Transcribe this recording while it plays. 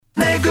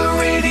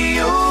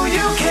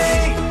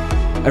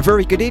A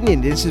very good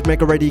evening. This is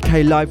Mega Radio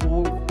UK Live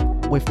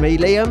with me,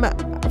 Liam.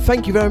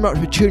 Thank you very much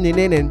for tuning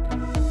in.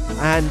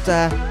 And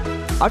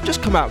I've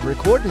just come out of a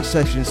recording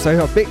session, so I'm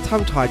a bit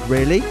tongue-tied,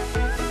 really.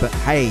 But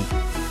hey,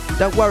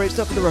 don't worry, it's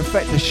not going to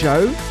affect the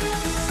show.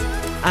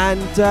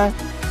 And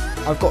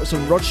I've got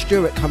some Rod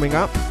Stewart coming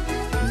up.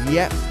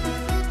 Yep.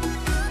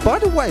 By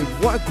the way,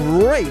 what a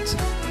great...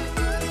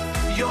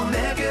 Your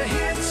mega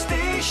hit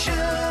station,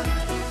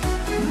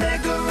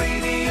 Mega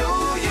Radio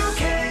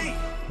UK.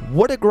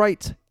 What a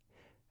great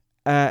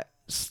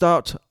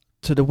start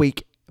to the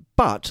week,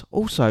 but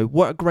also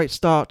what a great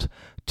start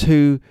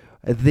to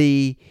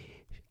the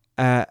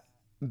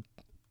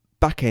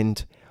back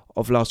end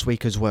of last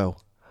week as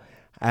well,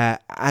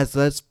 as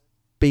there's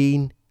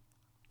been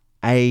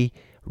a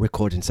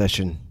recording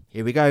session.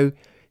 Here we go.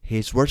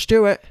 Here's Rod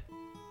Stewart.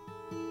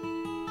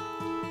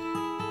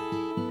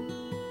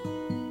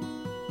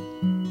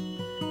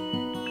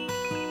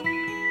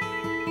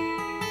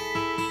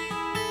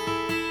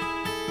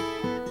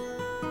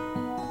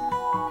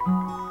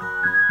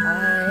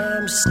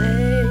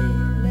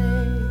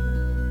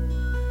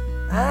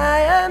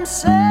 I am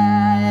sailing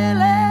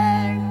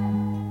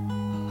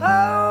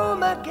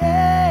home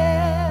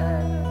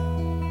again,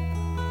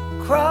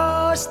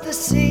 across the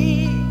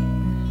sea.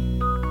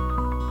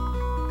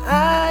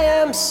 I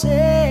am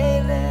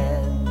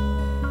sailing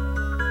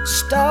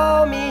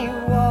stormy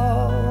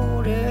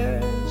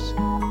waters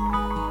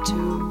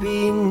to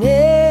be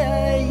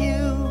near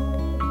you,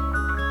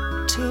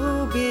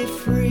 to be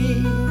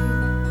free.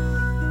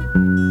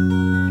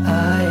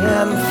 I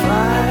am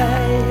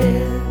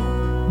flying,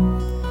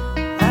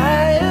 I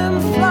am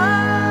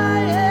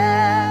flying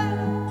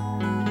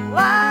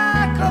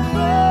like a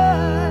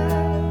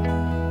bird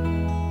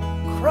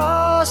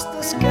across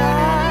the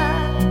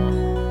sky.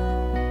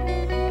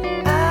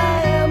 I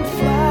am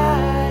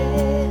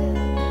flying,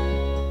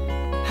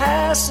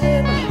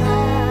 passing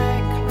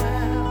high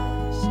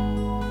clouds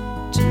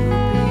to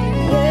be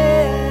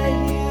near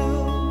you,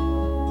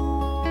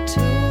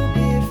 to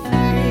be free.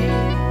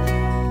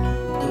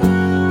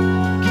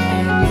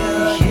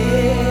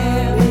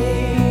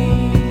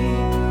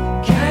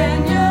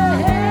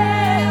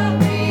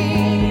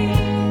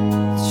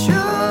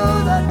 Through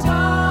the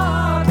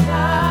dark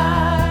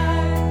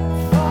night,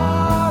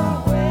 far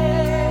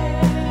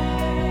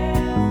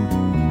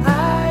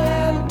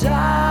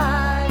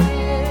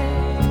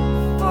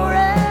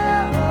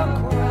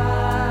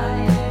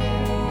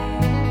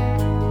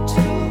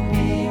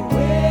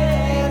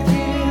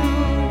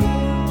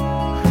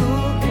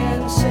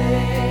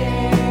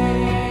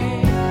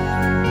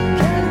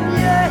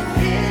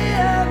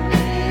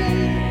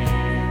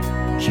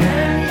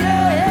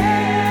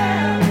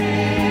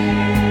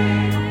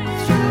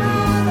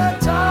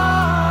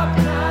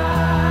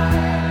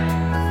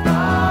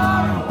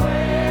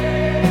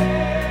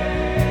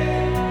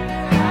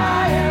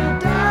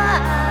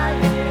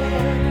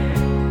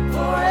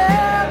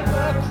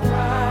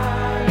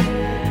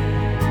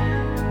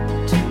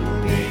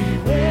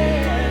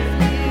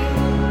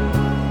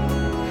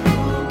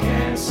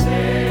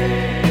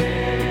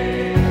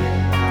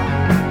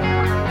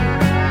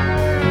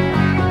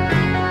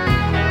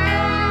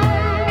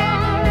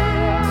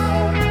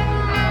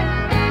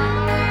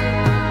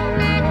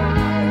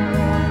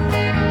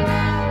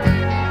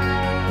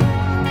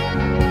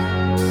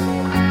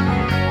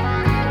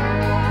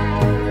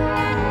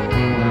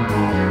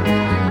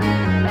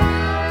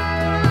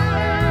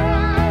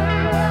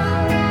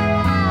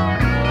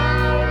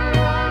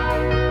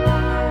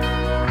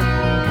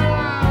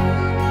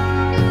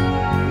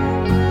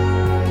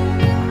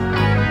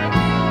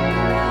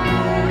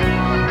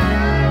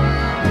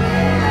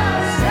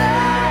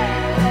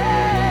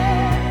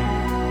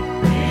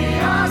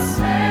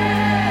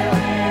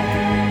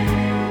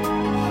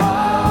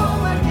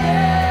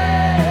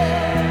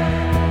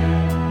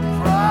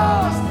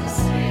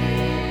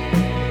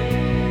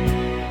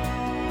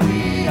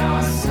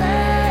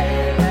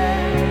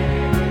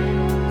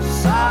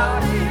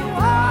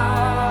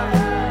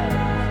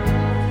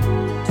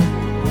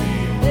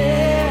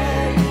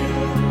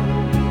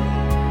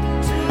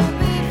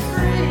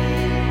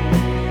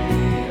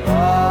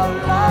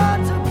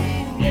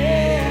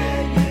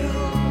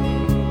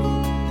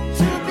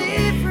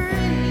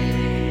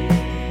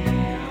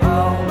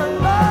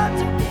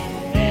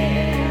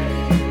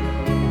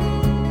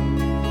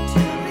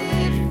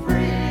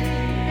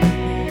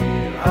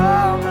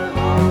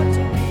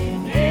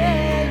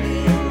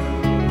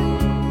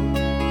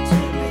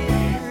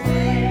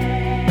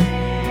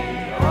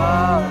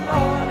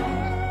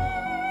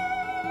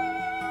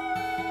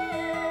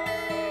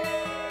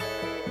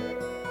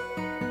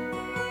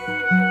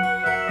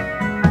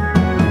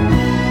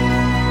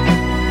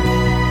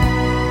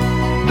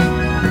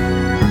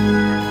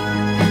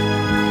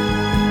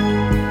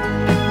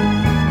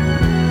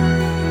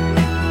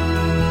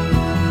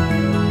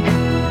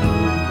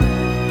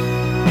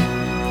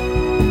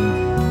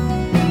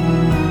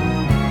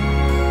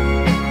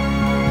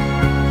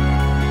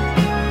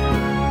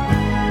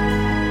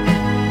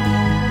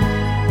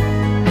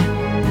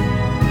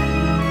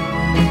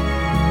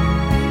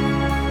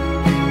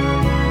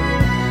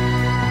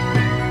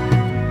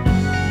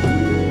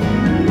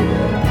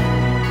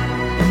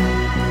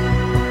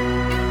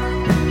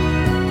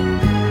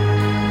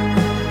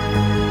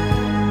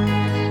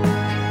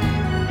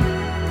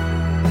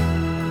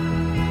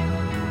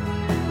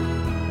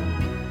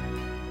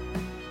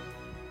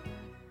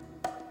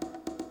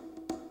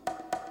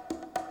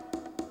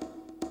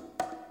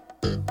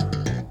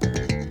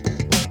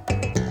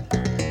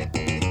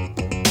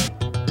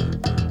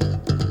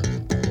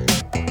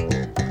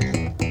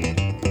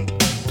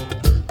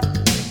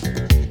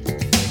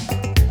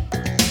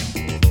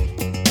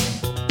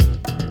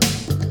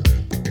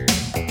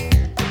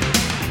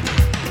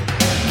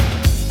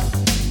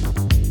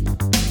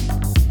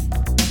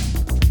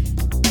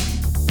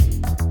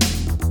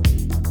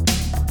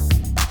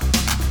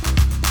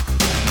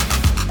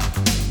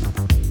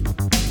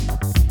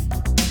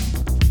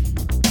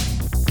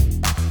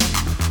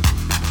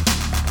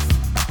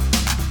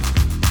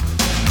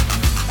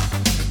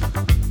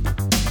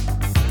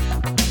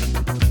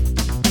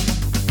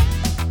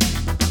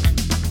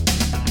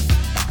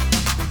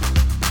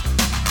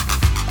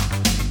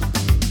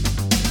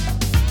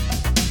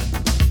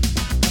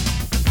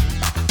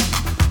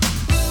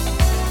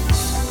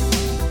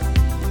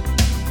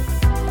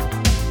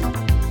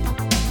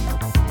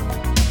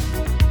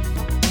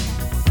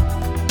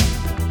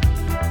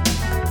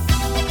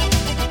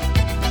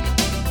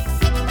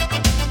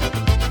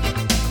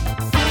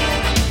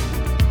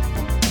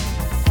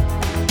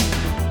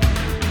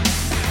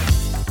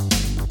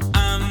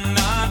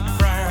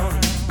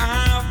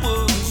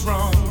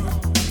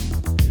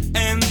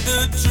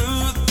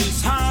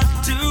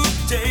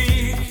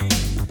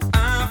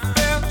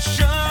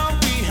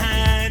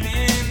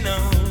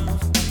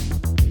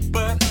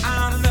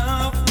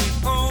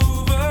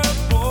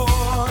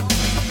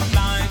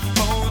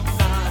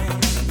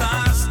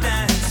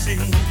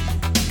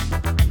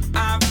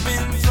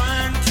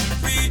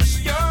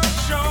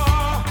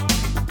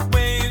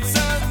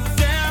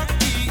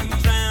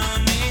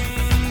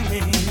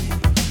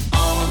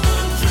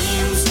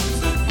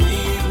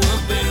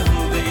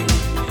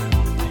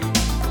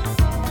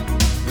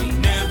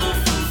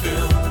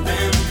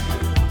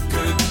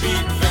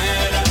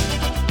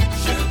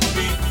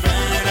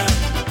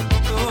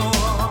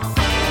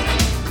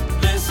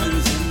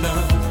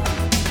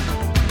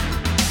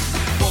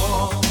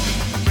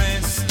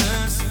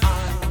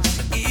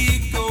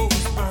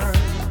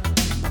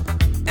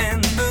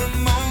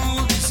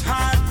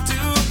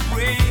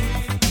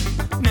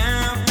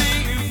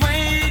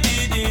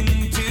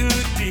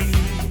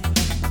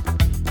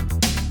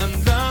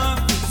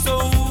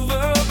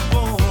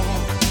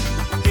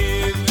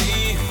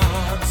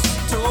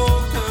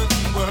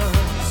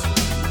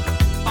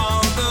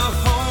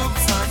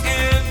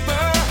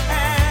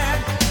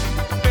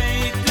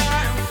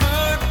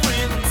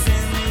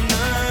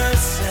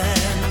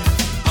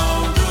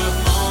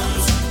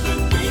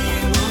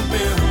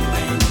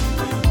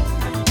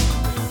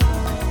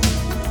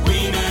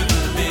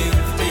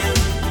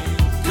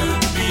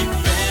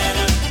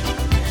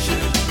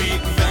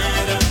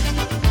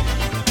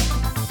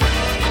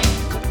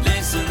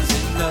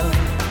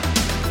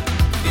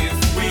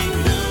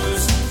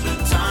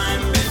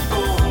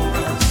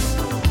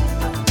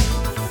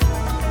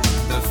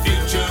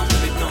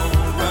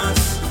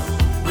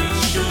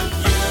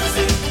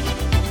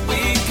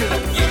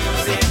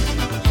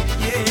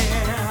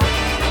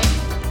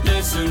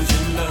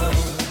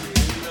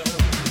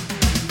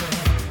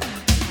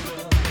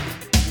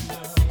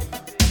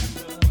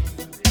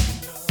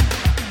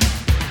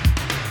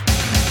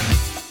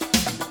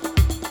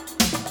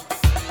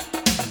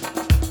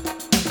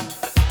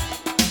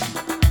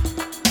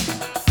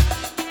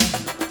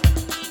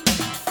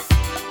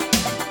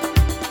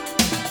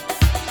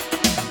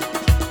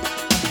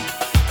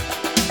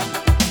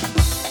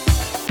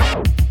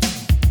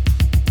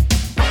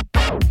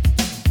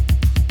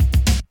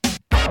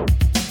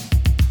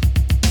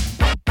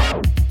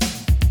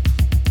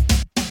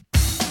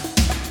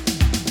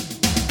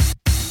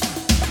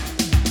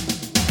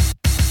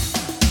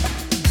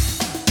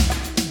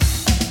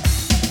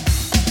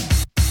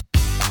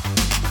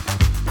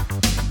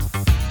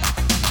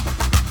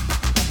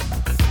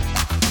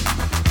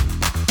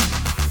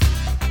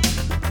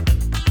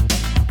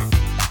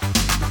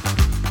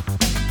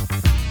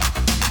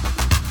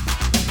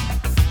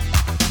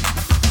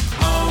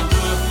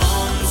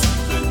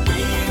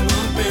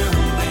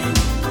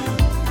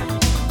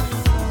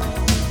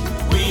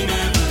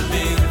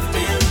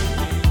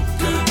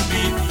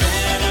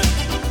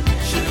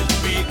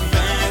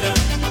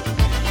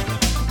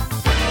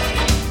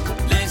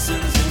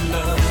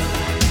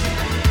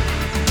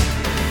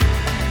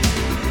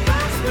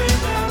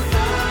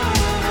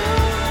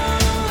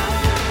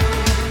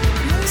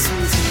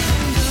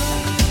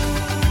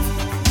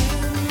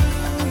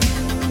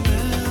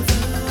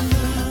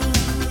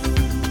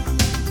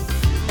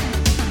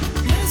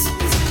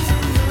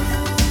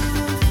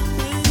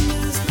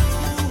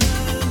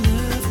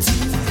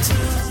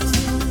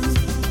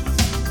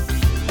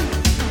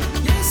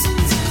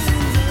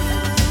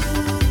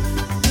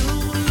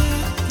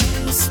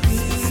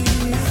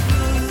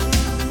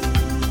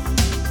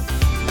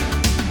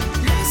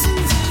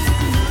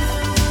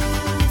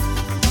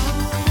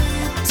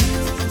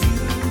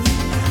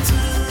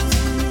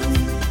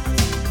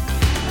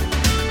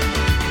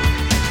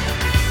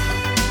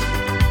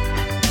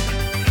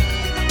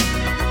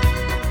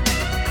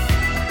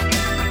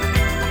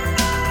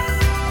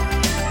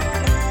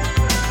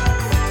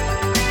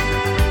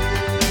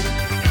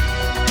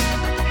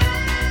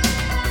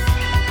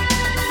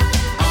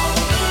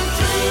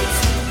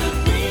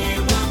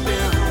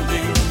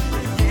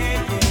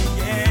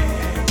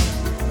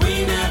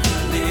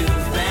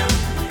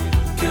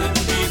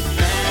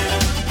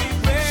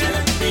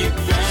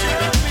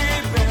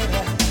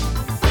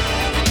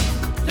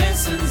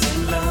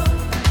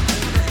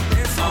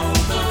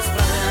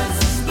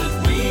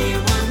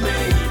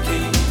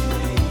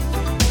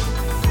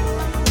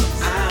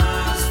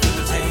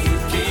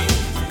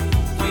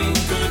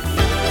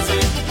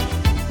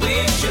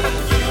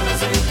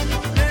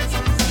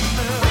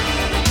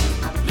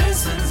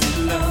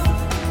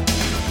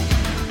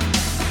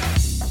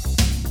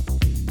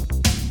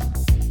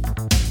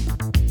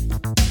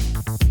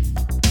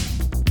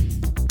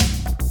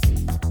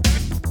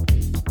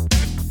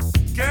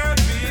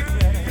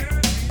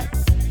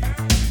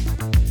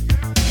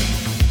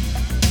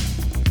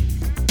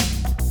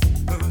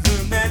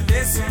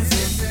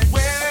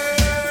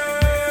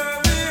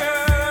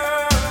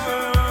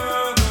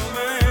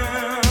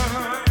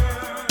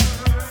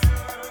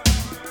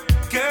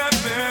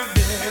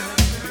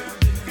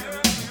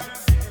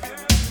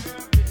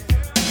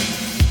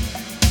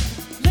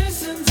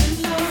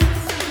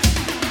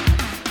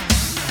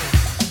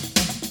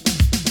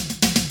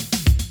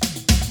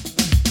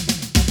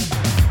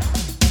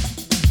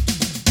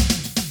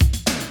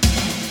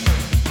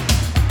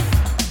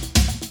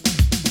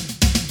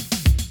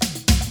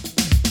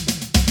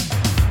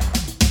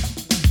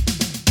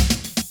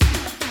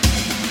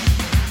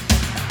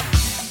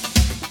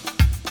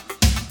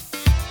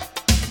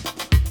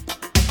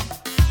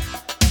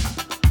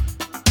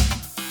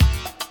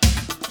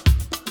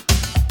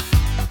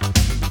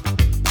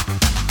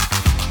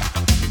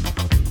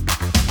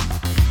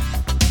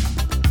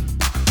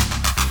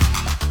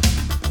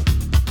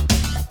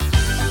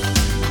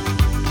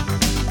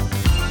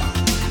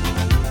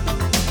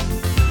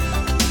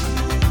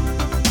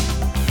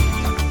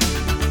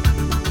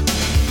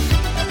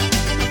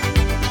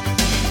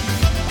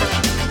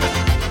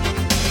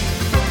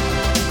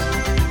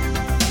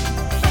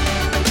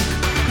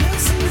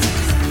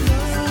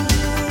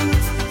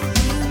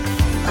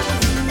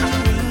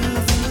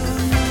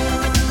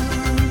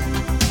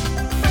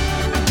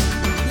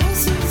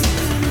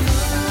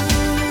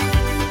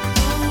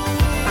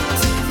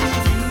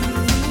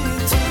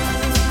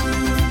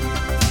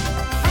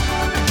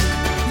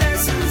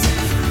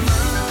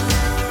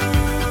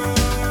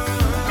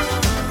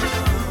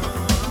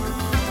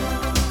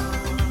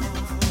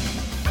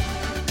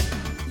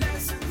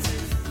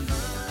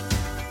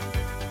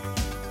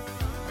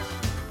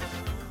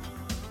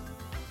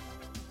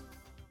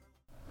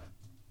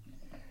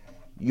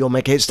Your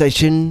Mega Hit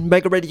Station,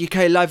 Mega Radio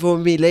UK, live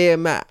with me,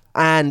 Liam,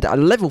 and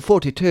level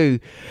 42,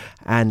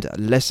 and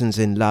Lessons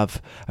in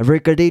Love. A very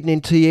good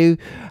evening to you,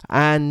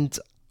 and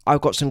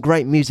I've got some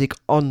great music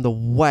on the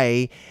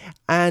way,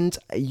 and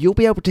you'll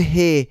be able to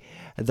hear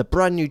the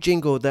brand new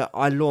jingle that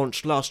I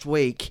launched last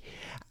week.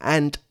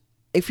 And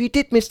if you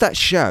did miss that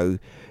show,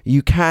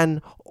 you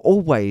can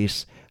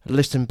always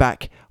listen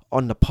back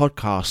on the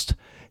podcast.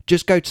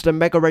 Just go to the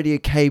Mega Radio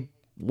UK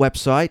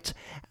website,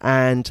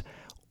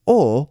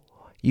 or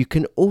you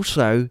can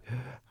also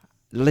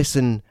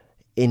listen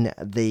in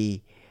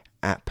the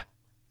app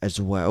as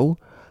well.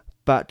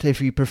 But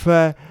if you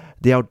prefer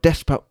the old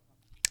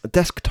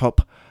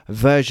desktop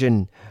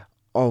version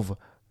of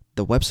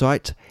the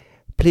website,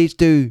 please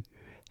do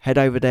head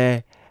over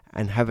there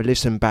and have a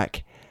listen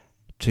back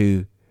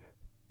to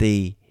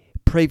the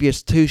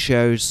previous two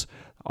shows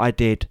I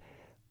did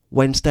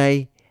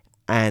Wednesday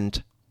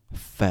and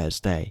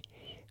Thursday.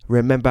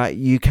 Remember,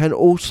 you can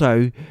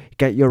also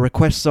get your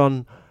requests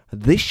on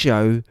this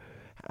show,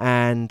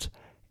 and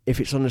if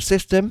it's on the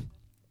system,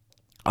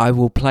 I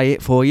will play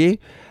it for you,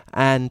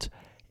 and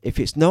if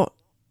it's not,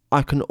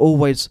 I can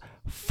always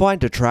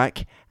find a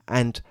track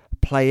and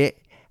play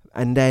it,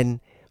 and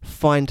then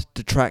find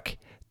the track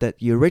that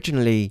you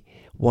originally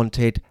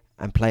wanted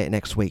and play it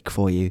next week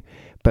for you.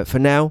 But for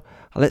now,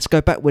 let's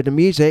go back with the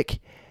music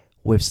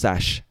with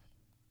Sash.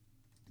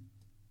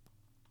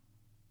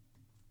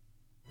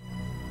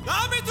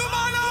 Dame tu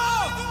mano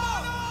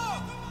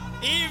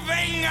y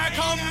venga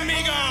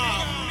conmigo.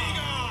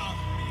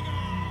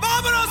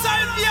 Vámonos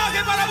al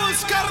viaje para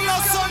buscar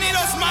los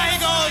sonidos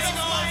mágicos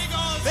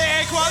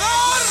de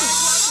Ecuador.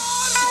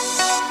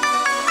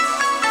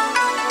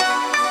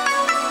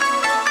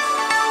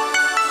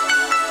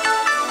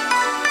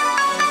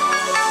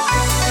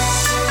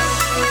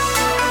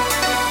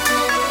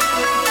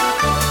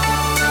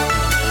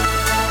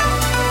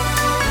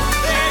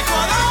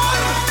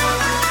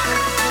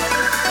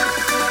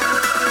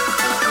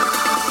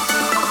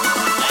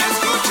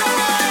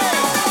 Escúchame.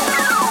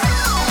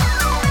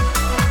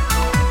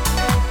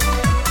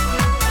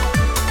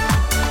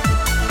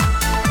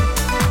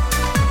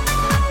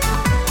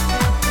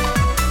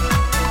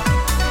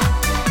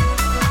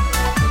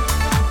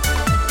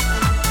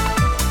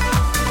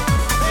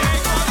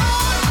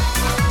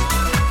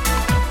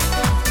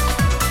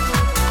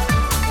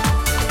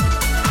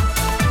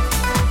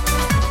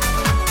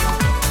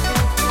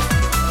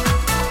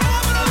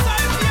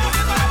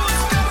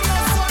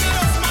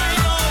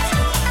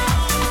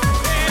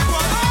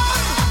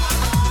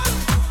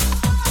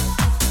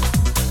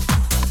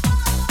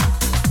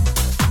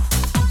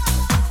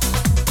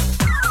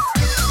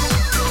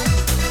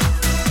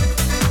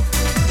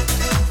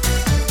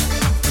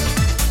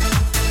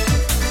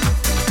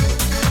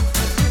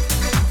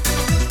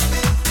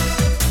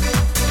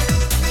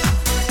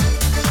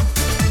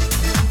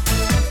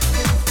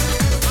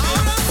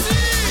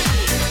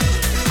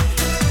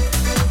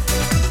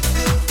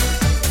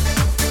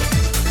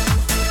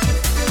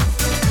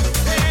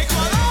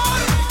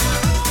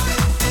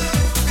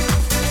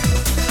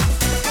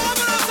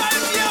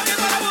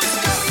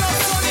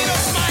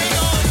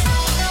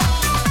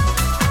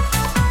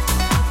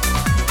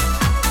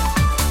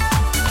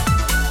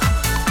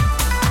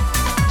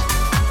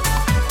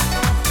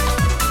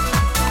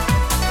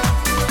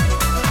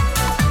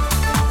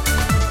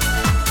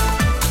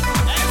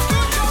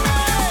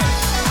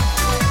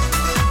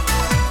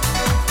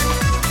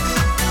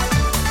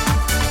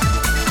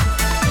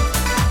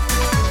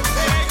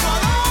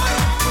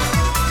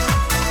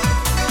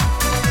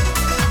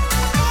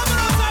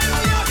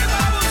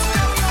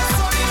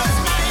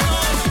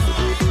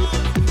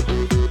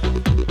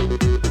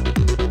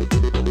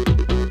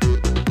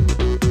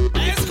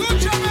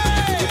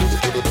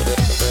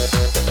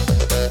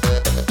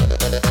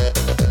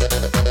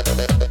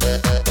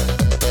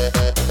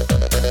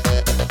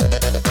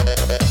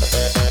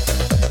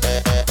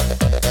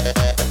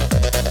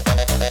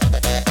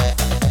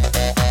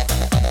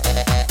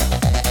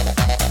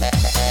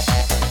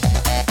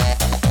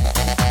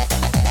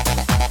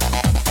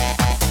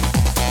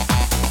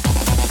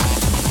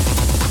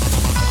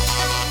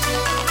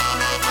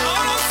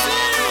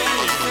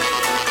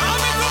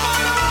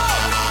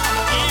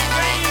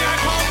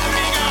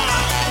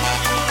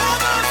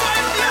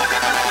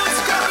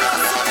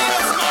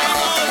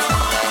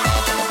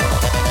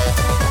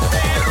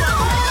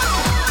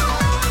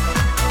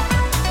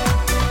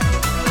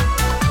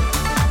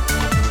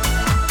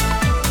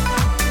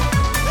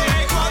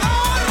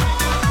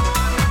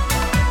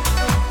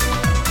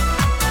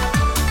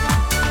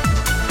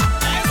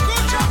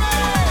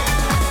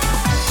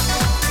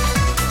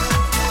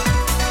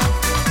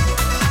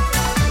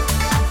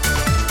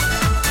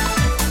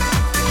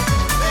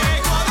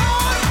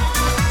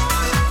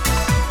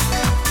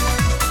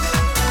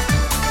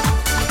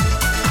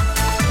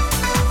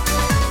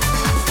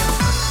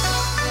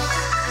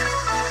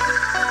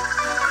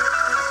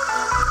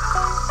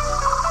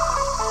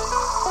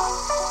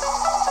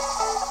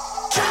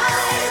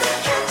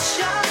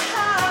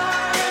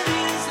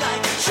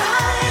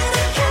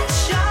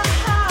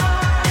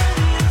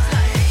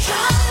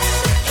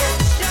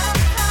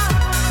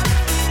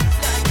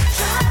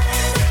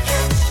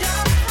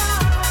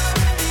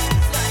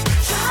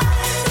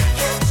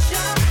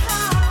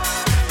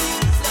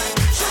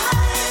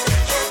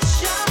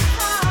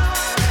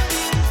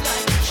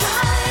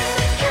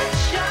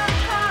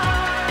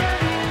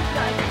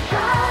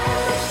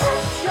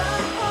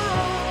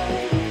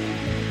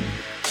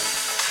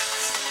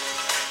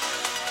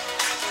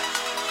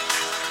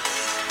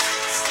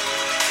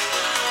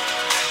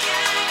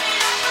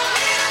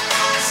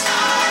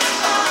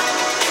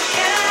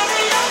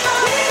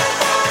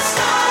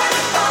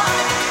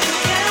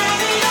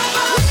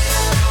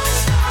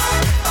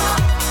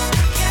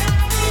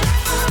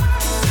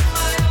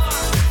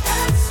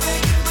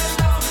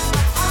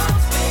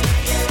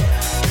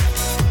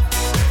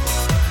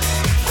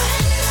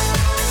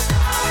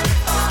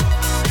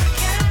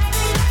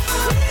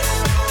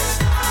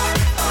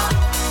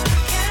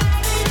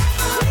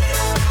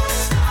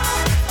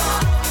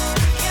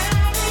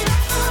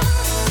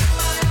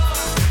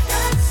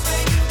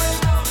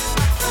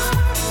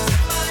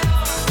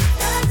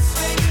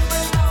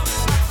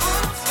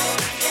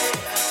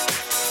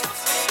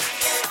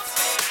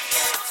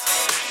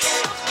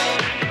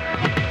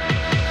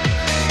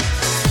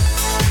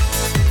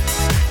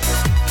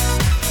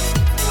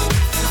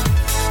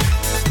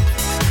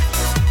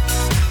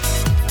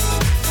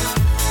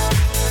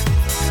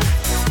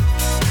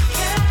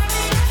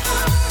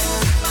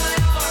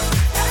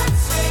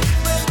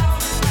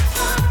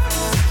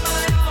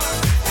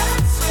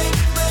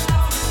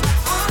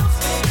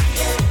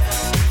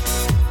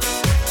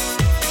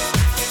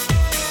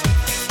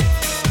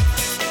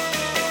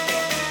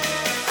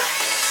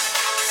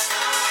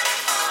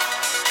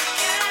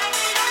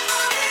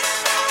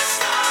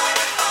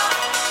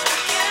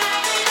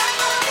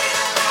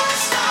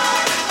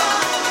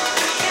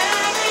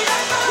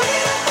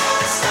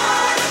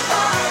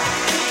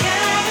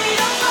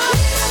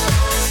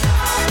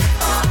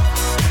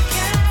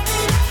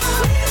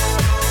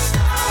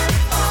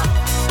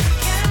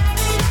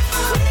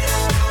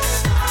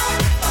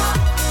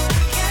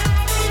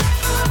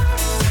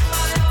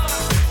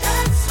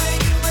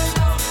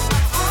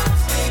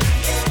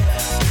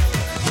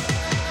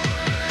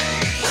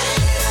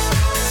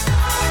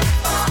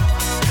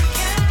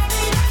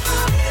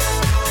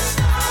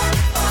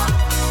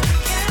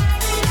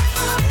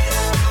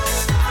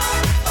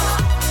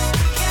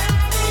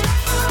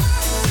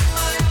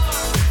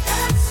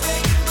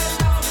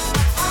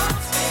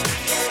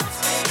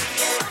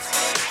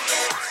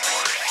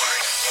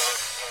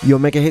 Your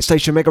mega hit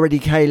station, Mega Radio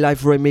UK,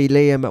 live with me,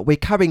 Liam. We're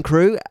Cabin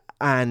Crew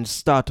and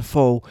Start to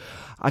Fall.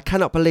 I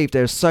cannot believe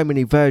there are so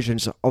many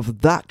versions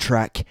of that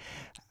track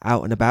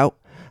out and about.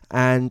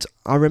 And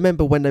I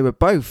remember when they were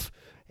both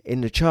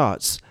in the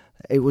charts,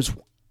 it was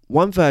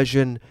one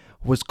version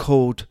was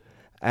called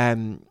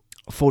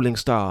Falling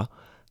Star,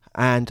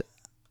 and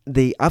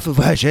the other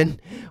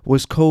version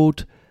was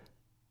called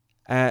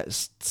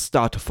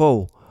Start to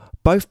Fall.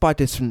 Both by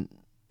different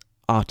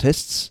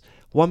artists.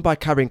 One by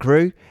Cabin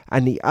Crew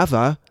and the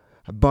other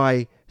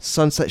by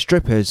Sunset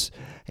Strippers.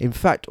 In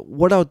fact,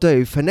 what I'll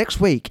do for next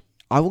week,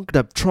 I'm going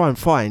to try and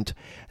find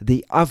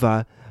the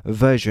other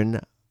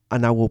version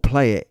and I will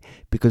play it,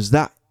 because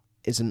that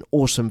is an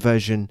awesome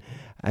version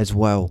as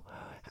well.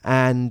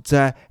 And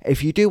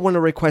if you do want to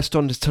request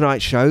on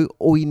tonight's show,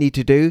 all you need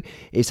to do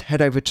is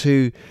head over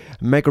to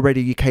Mega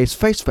Radio UK's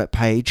Facebook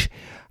page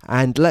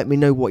and let me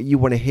know what you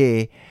want to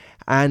hear.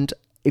 And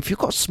if you've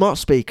got a smart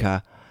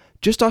speaker,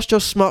 just ask your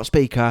smart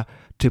speaker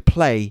to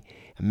play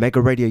Mega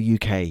Radio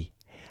UK,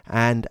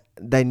 and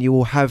then you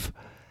will have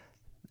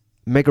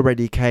Mega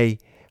Radio UK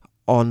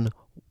on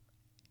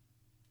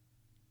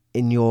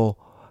in your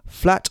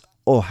flat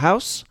or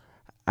house,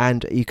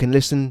 and you can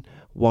listen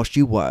whilst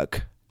you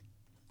work.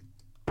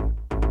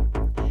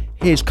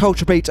 Here's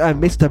Culture Beat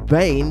and Mr.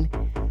 Vane.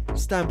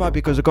 Stand by,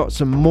 because I've got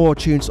some more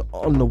tunes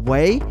on the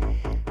way,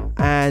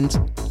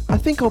 and I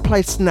think I'll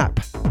play Snap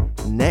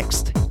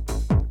next.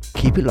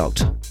 Keep it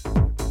locked.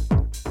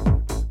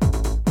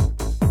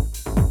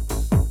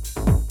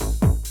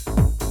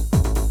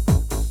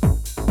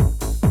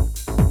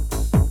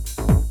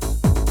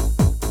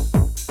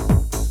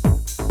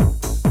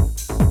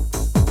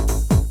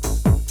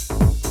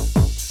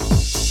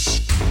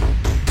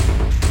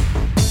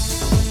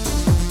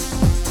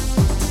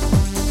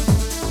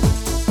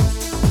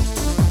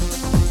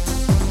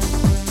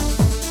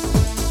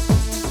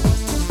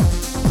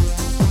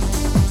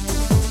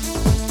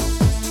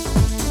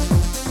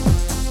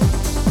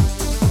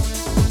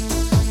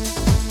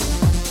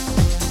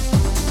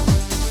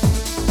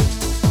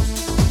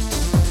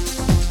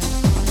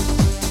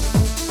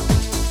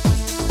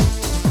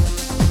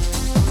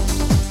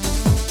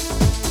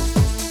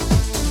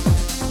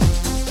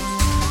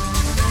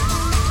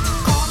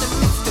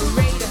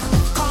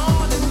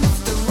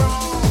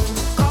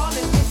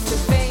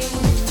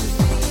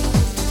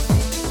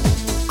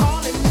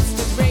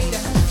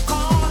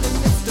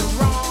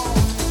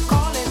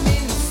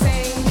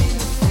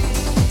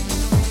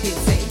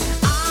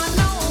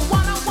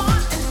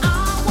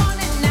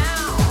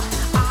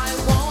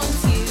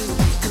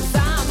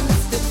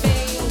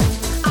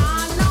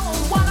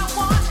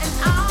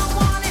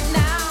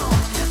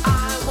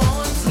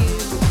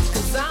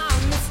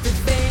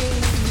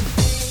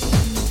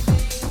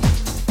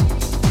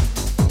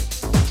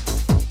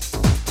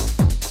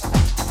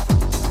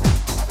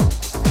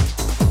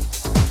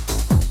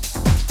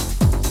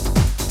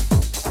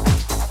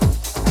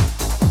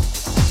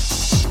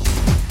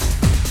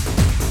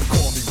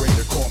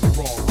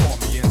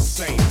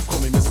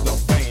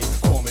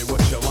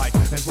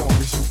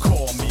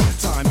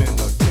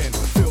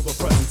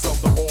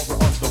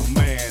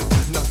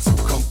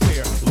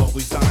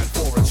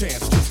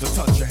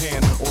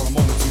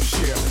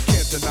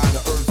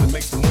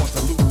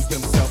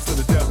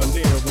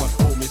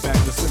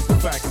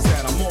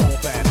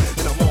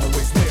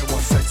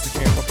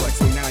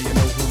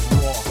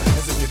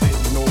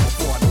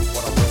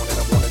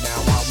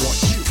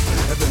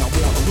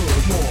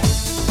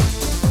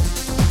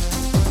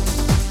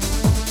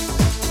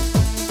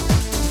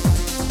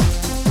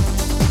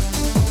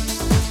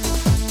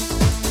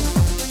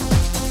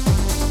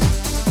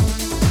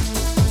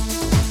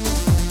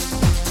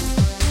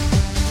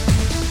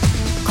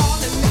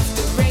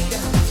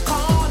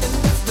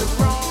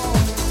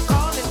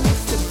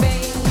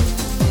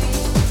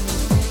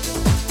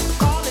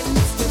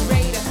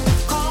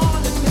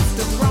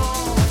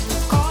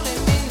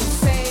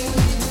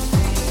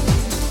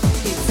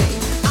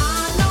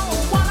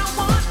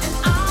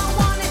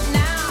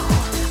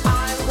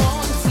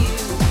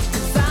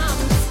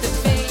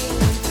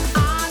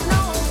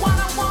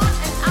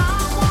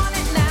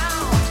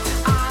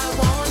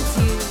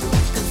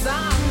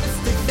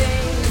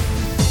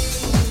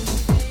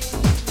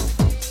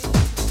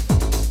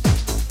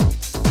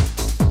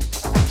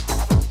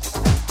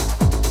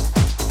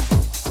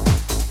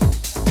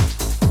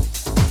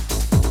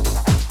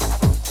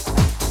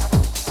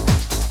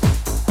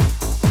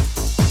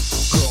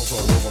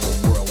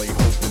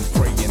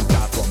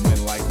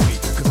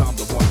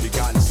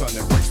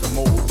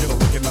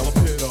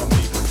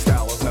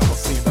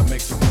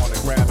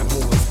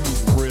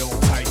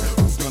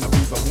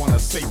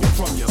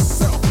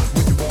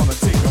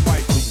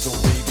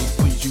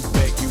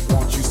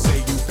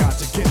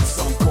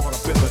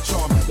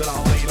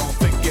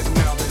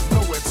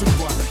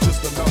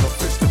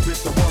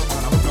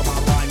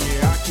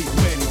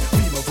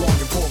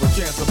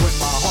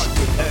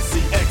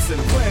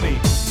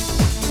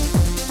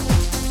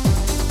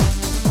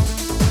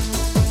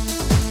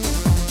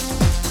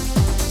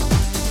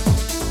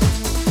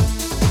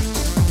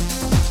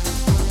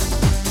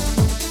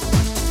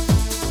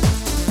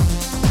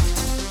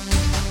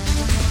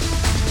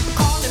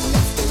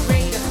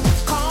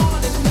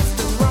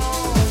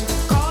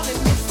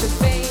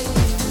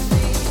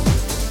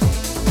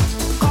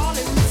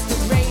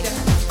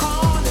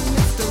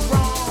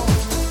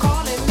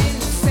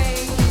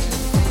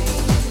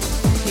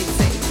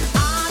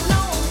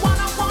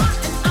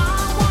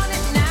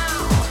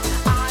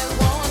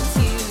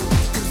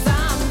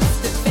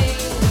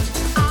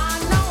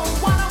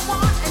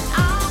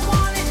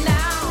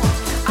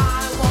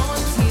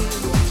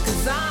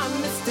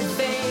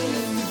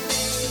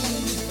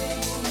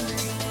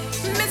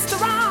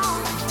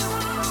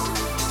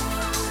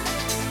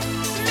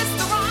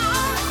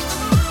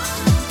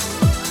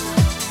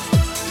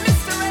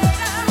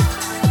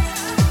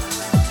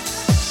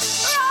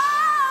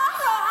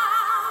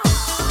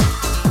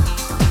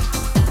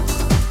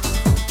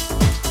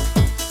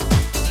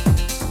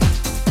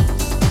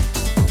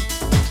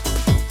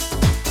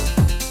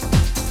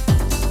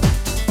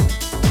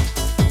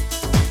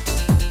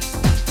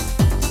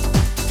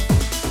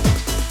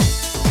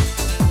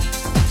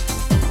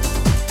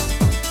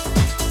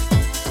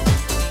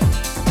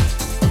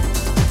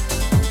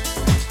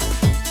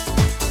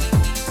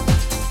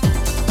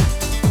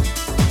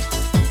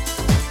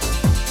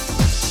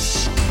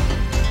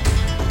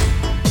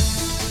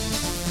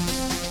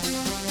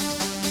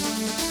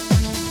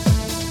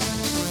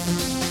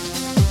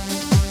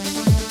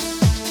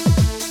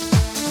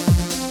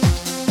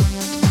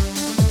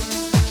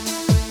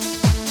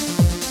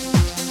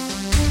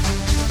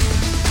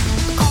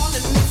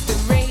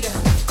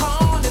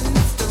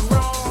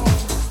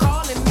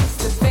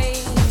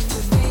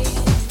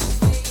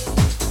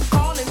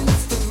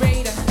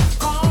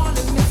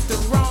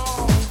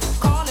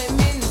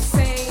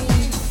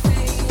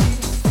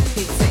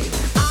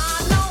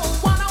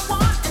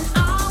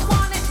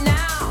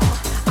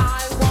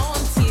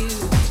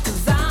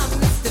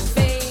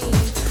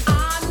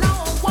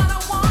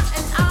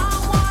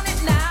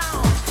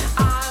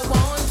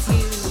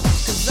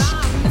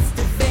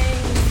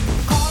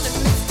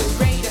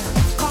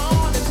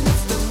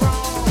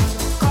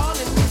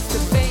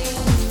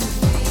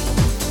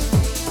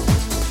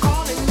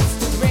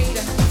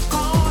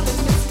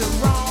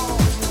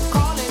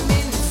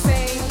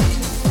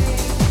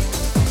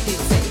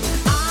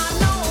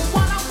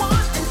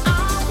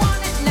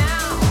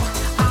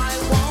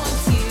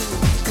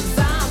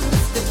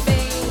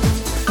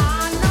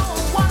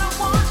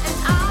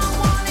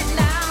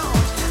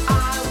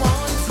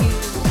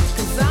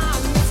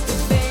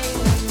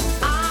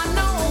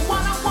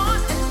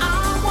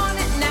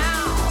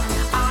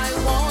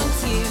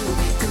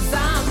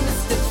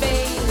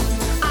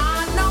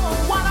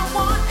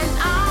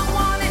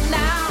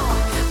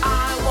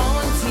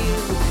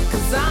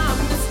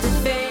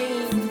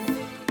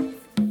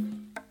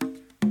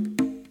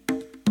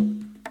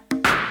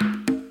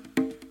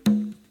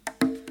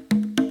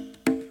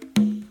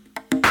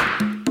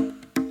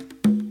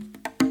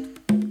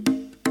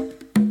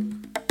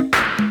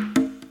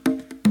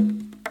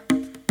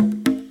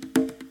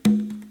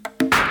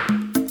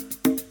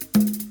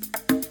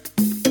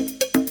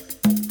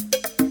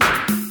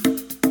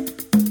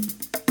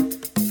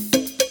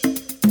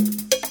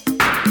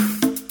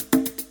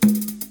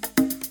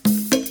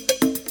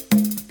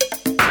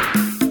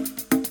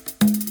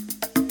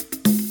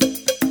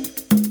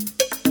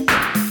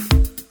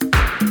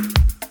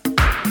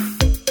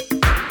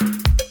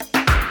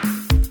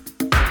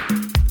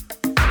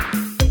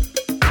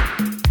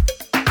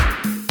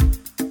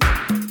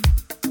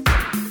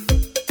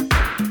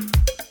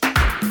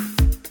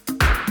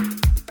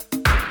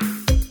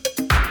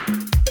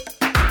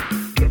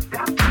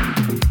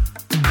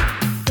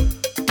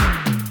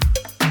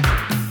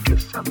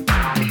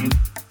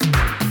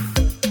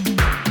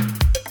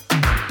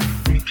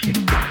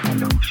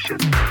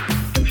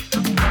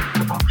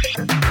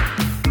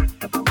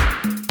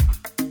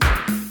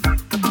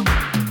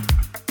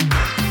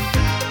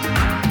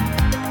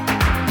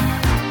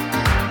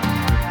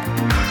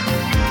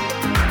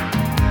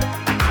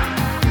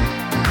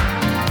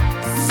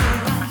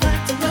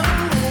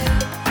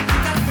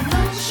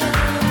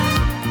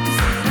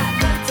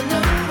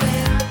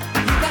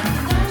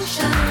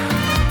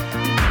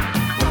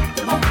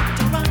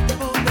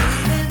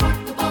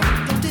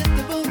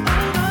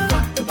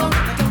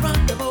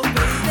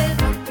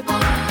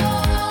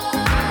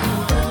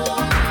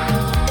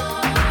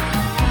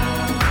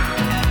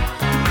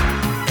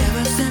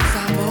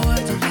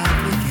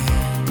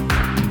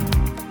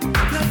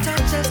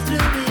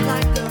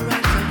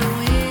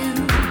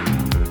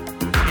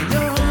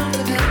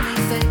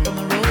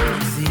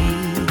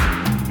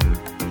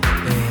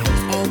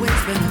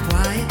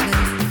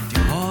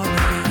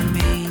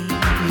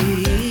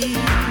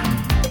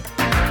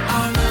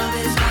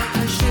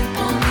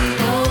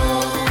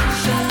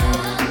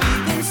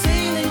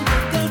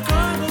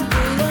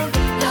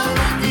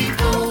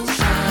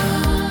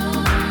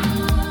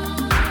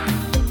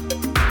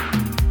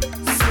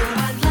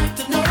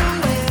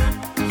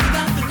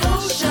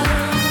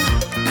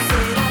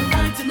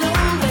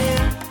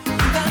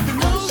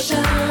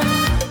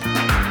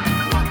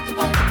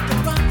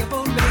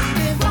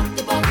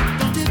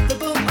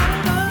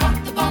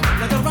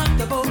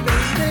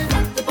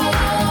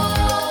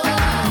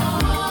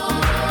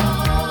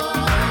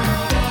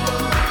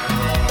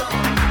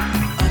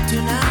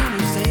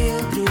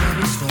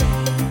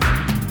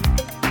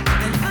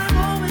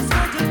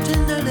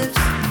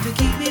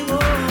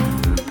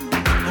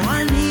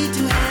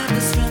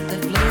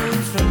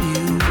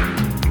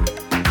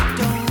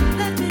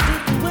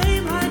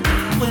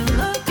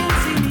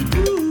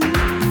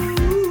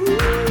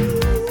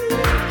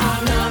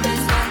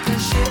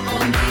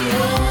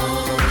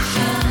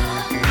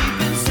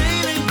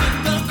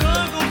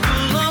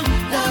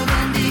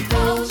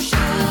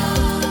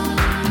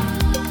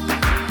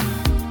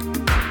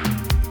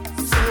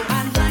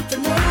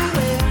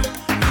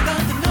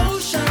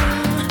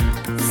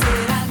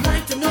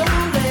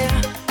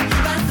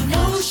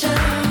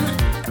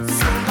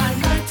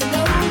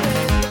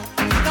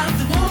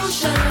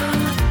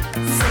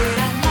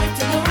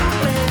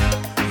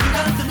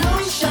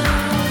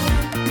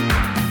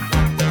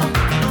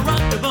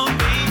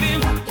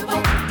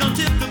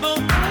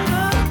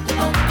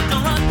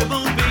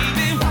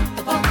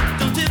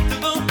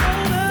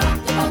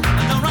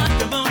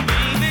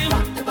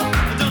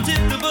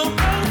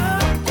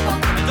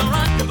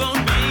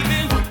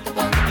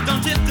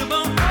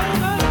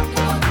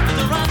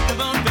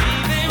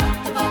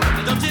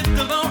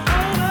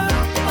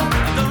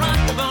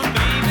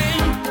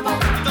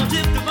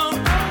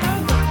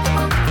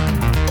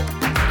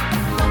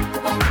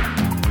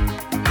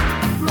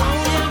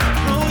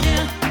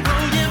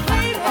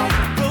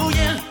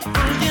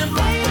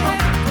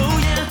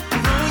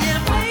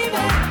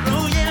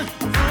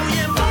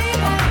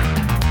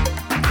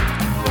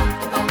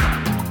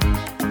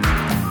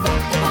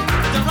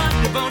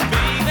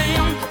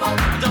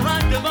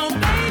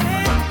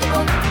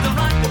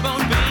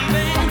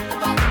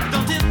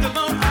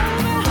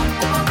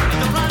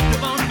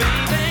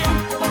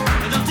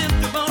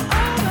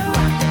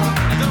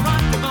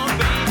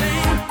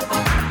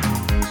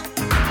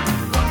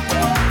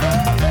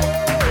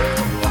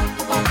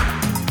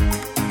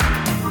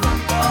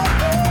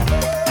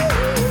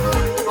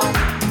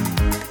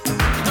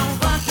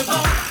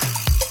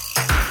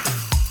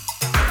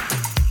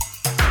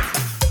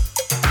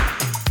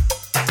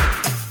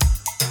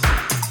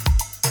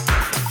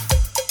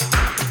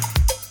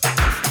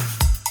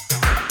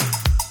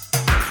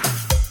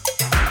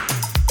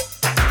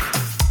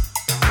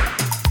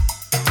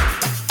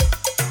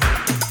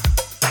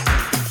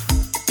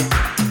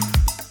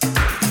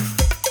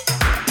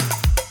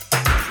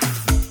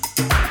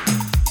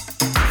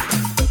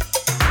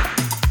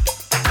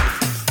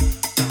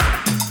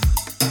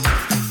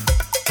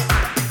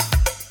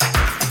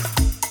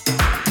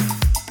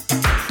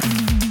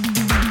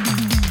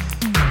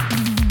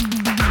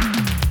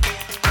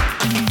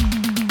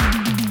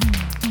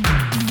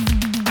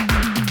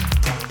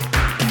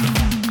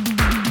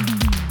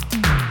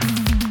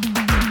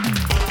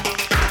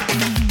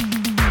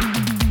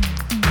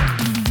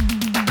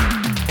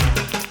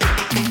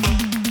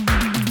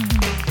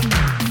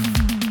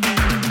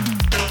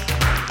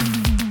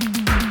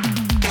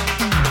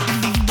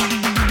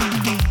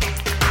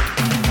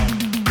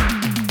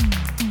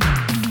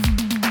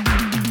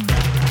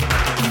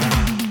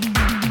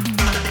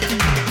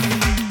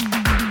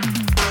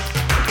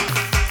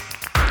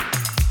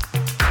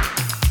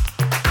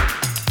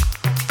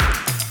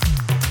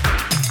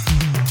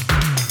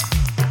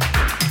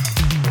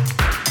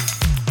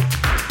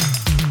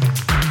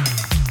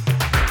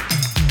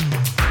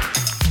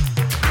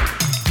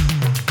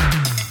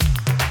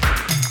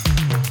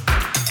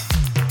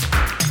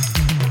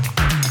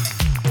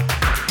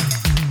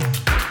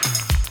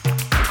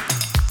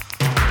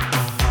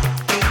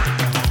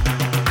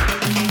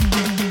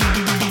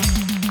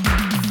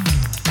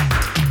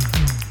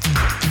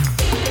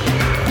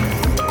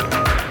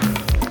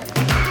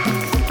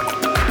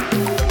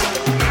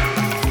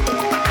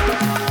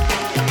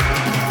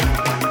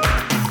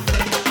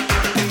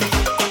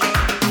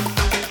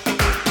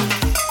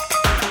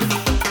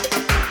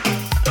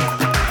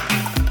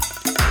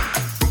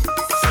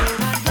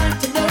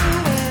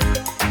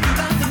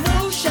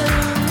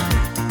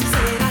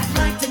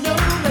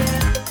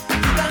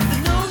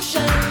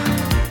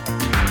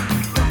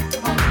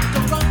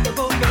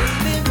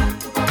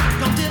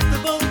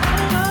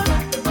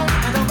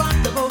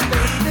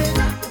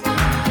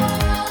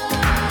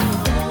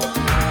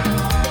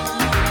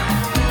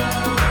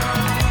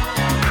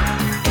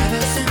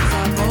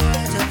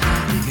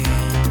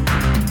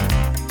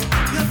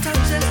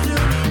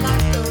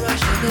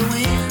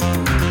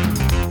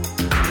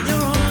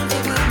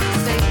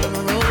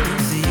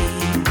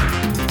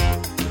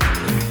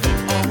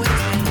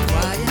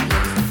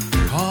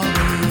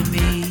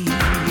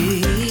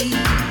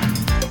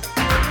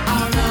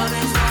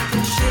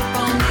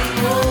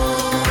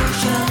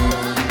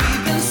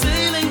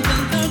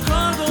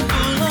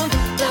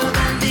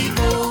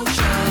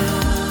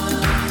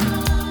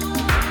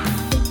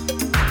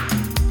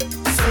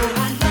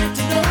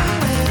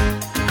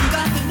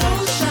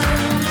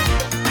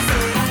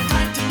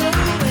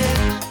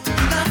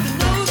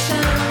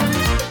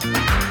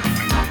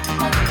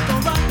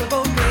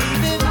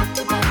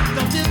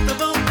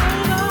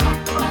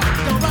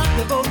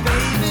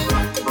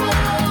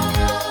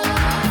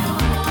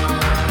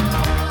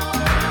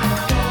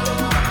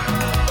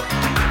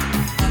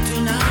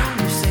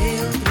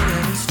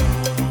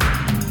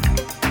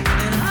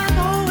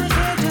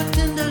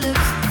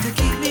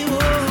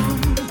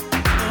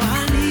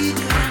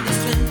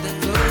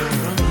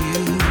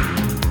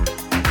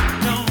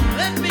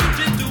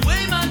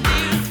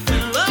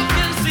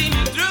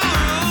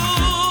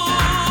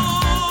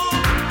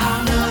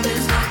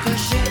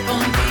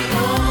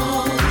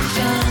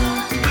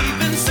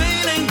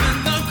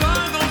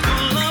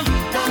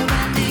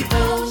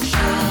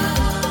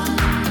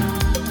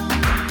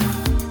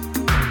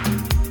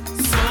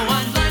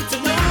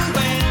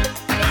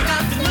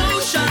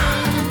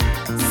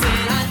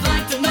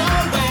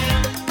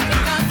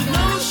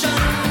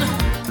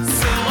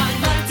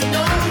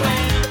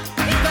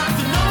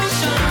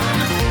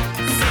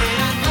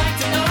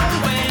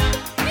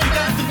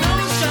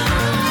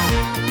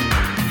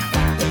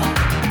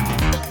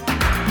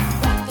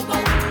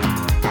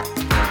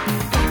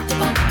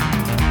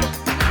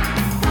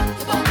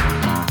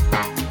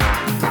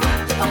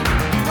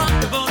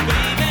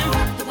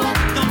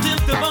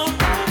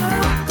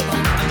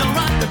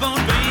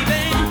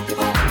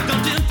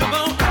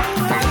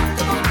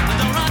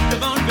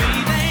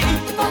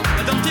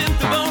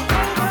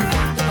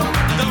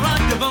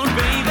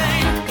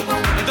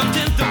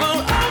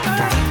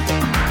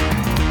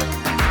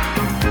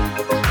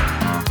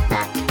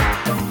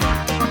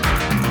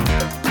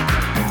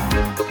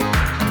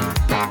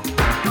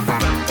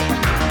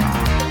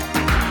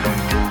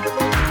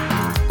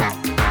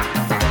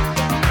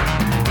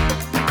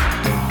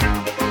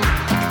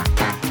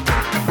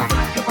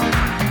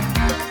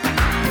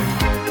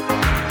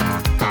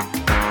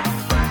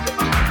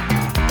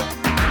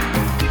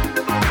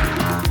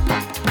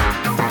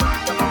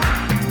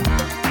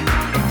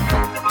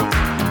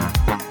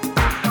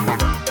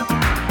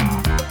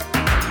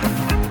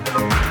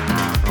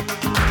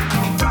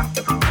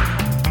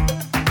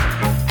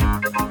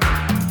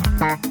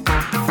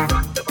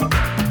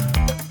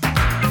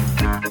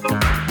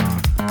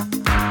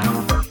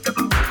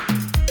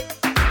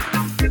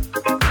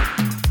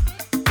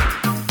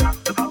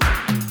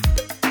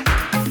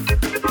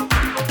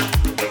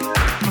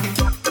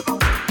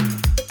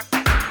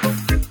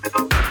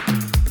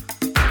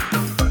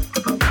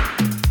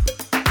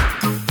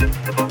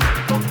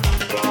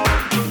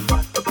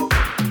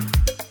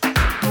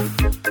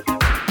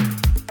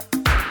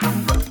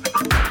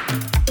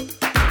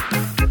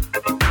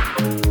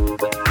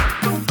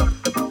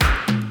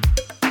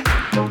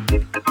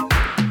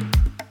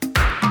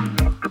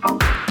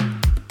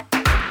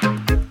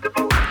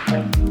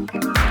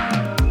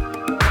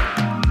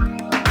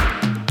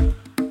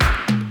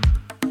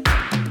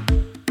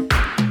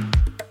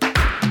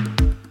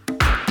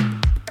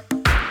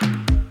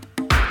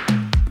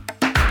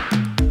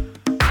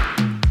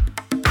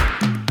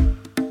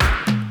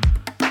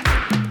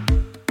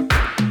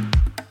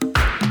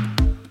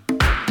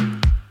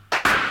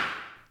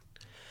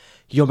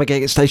 Your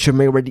Mega Station,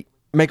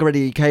 Mega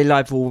Radio UK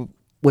Live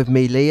with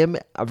me, Liam.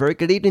 A very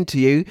good evening to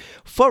you,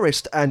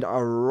 Forrest, and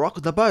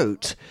rock the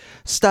boat.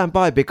 Stand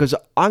by, because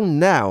I'm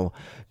now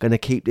going to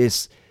keep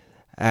this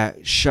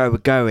show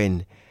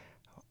going.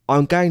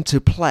 I'm going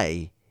to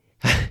play,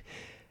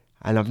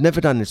 and I've never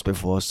done this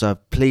before, so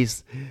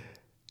please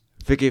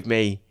forgive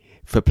me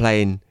for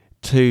playing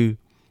 2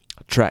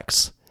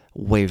 tracks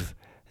with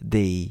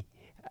the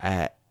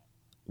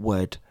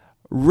word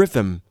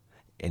rhythm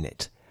in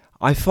it.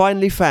 I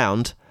finally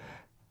found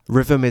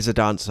Rhythm is a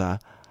Dancer,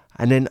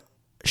 and then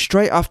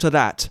straight after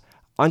that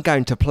I'm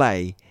going to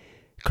play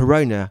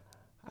Corona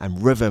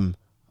and Rhythm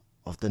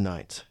of the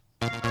Night.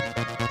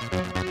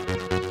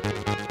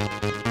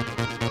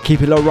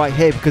 Keep it low right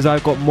here, because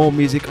I've got more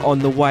music on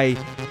the way.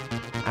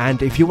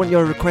 And if you want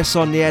your requests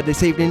on the air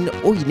this evening,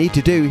 all you need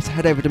to do is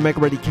head over to Mega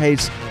Radio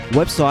K's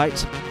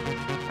website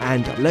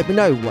and let me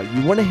know what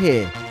you want to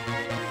hear.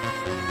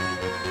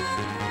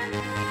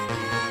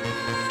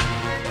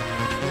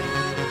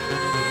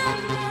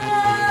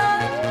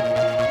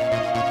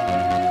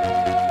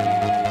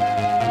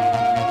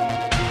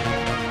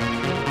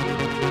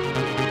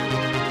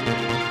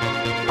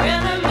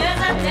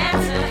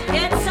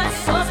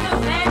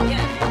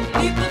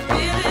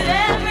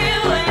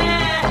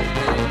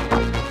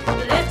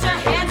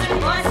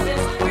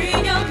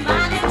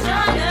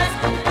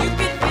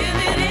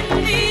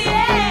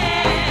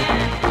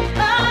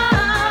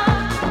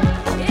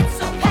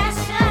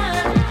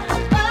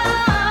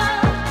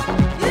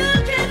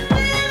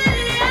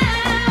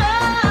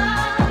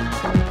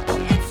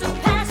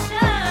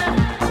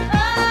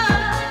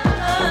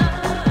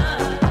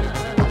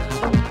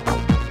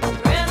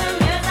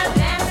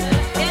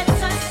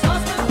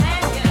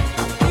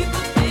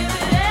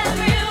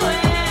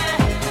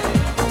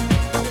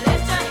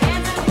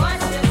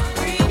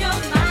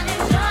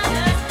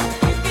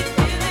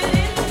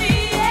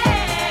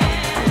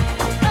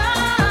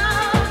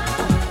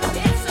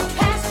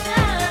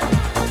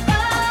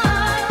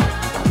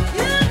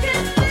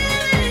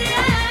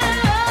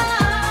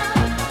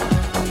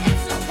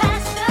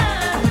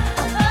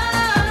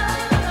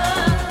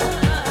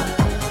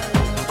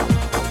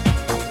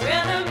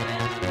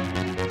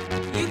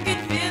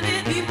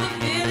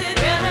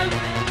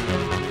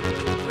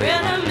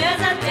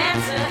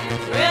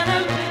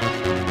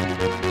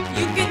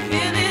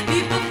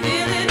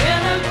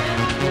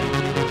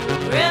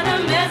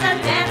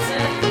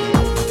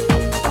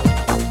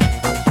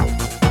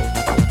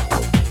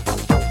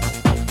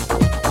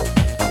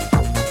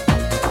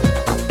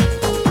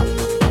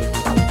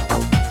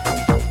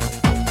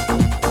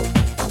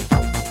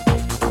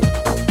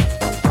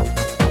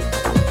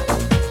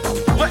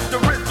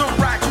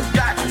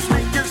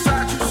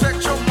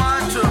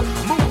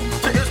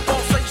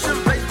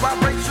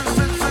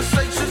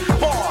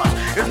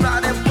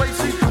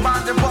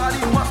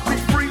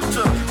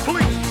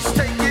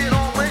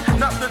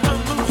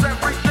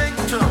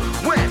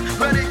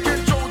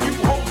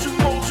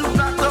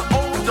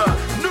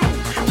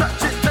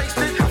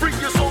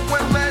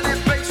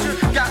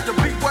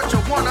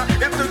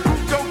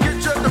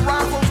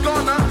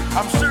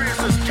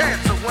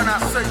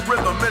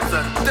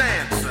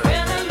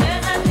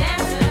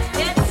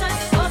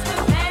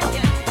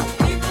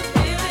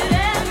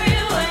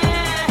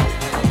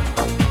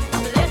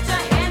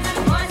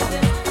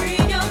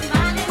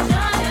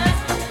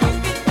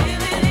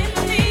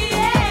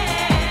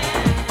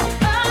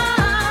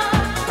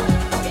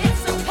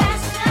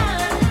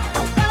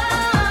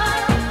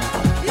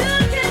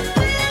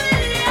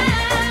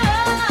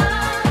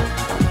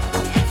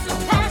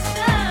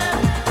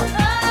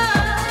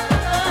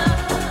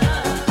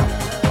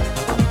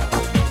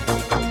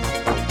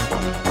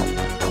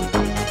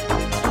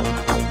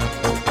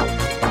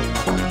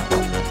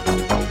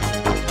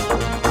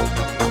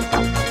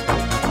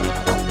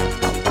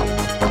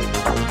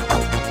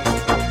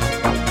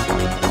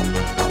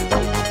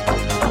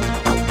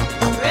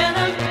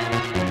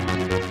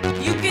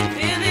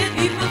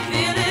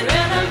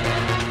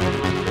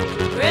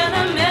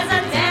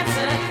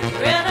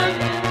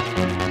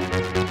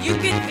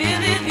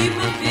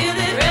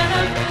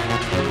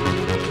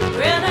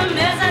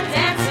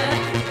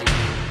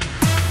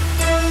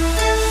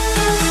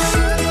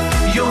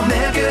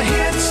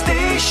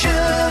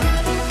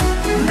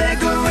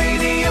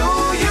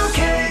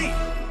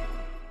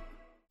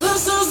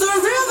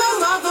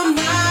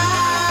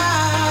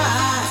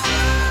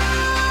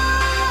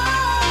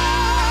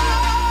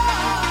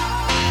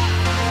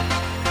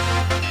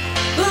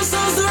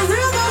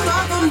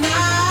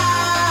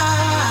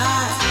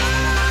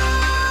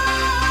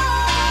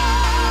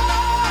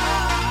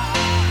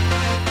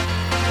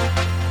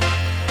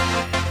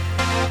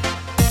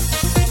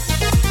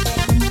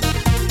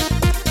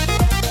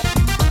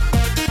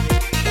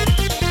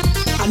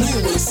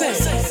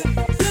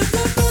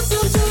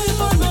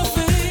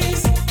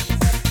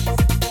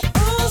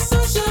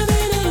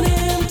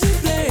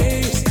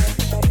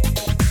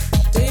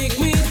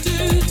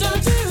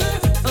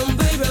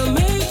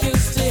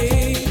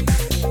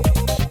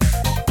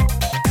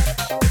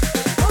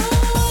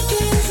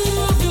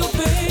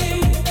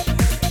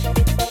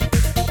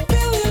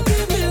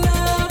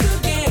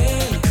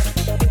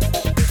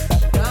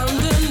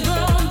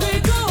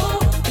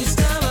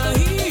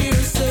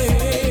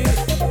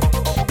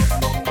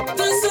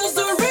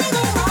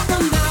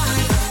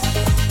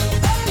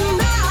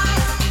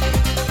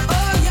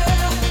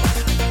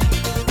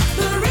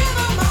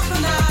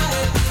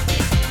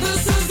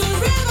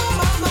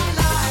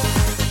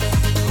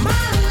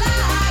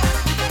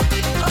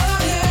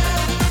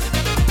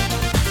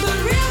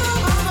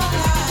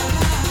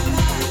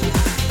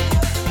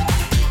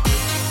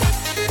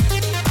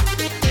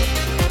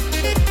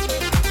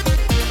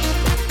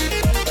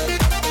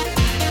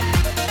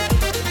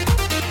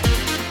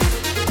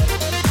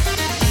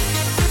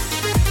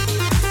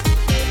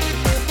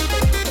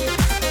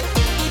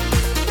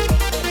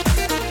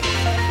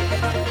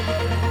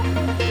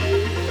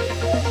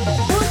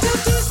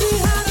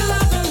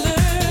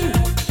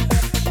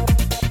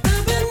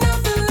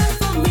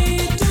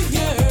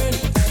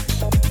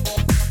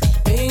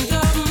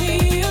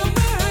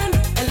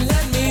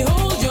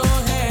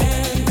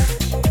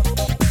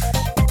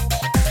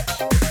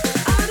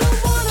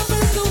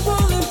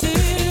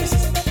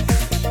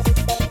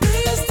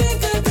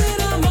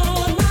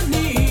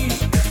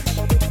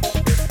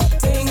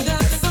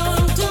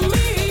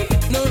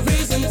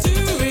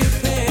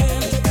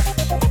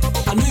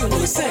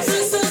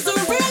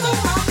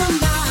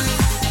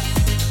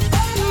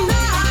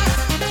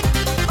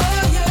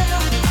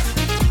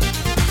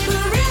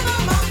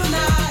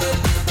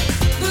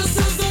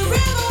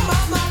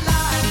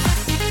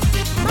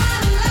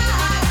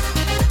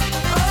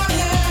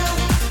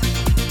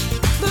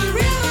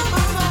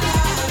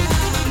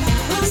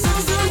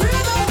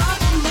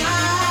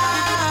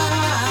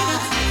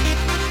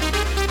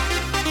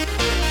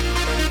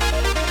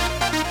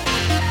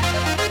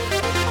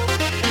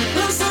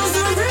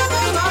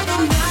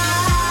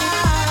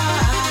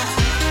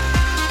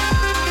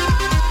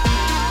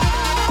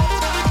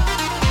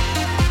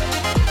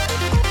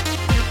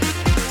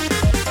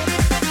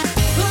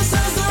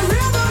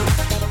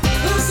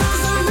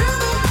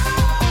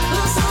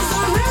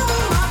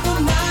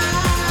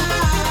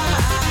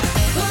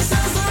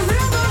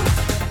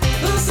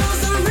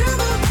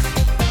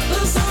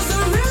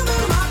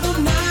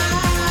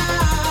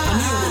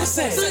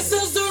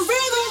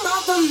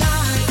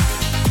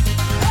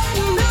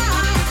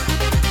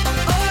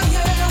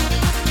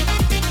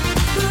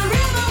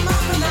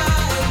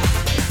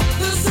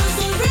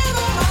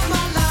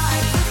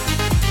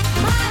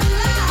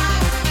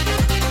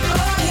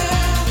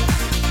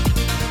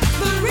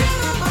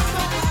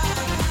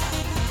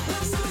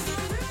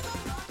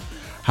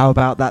 How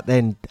about that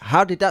then?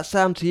 How did that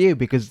sound to you?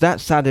 Because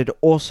that sounded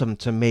awesome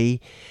to me.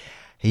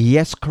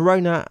 Yes,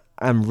 Corona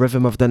and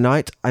Rhythm of the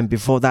Night. And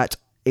before that,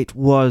 it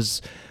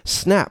was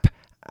Snap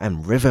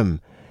and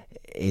Rhythm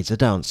is a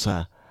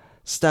Dancer.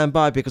 Stand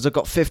by because I've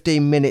got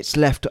 15 minutes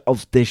left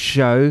of this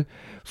show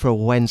for a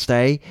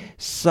Wednesday.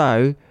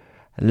 So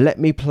let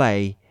me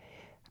play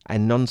a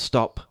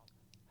non-stop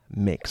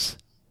mix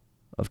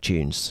of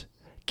tunes.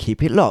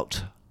 Keep it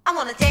locked. I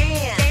wanna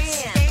dance.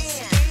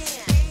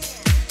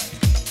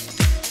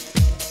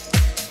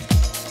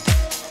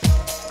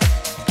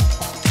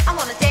 I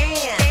wanna dance.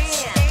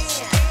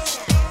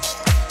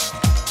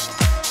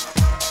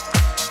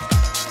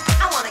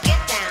 I wanna get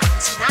down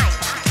tonight.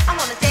 I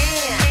wanna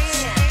dance.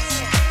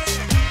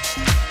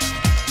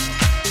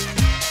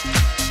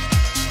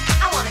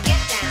 I wanna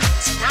get down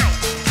tonight.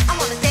 I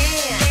wanna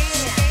dance.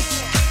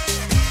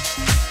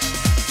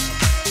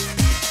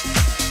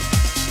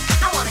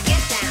 I wanna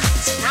get down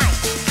tonight.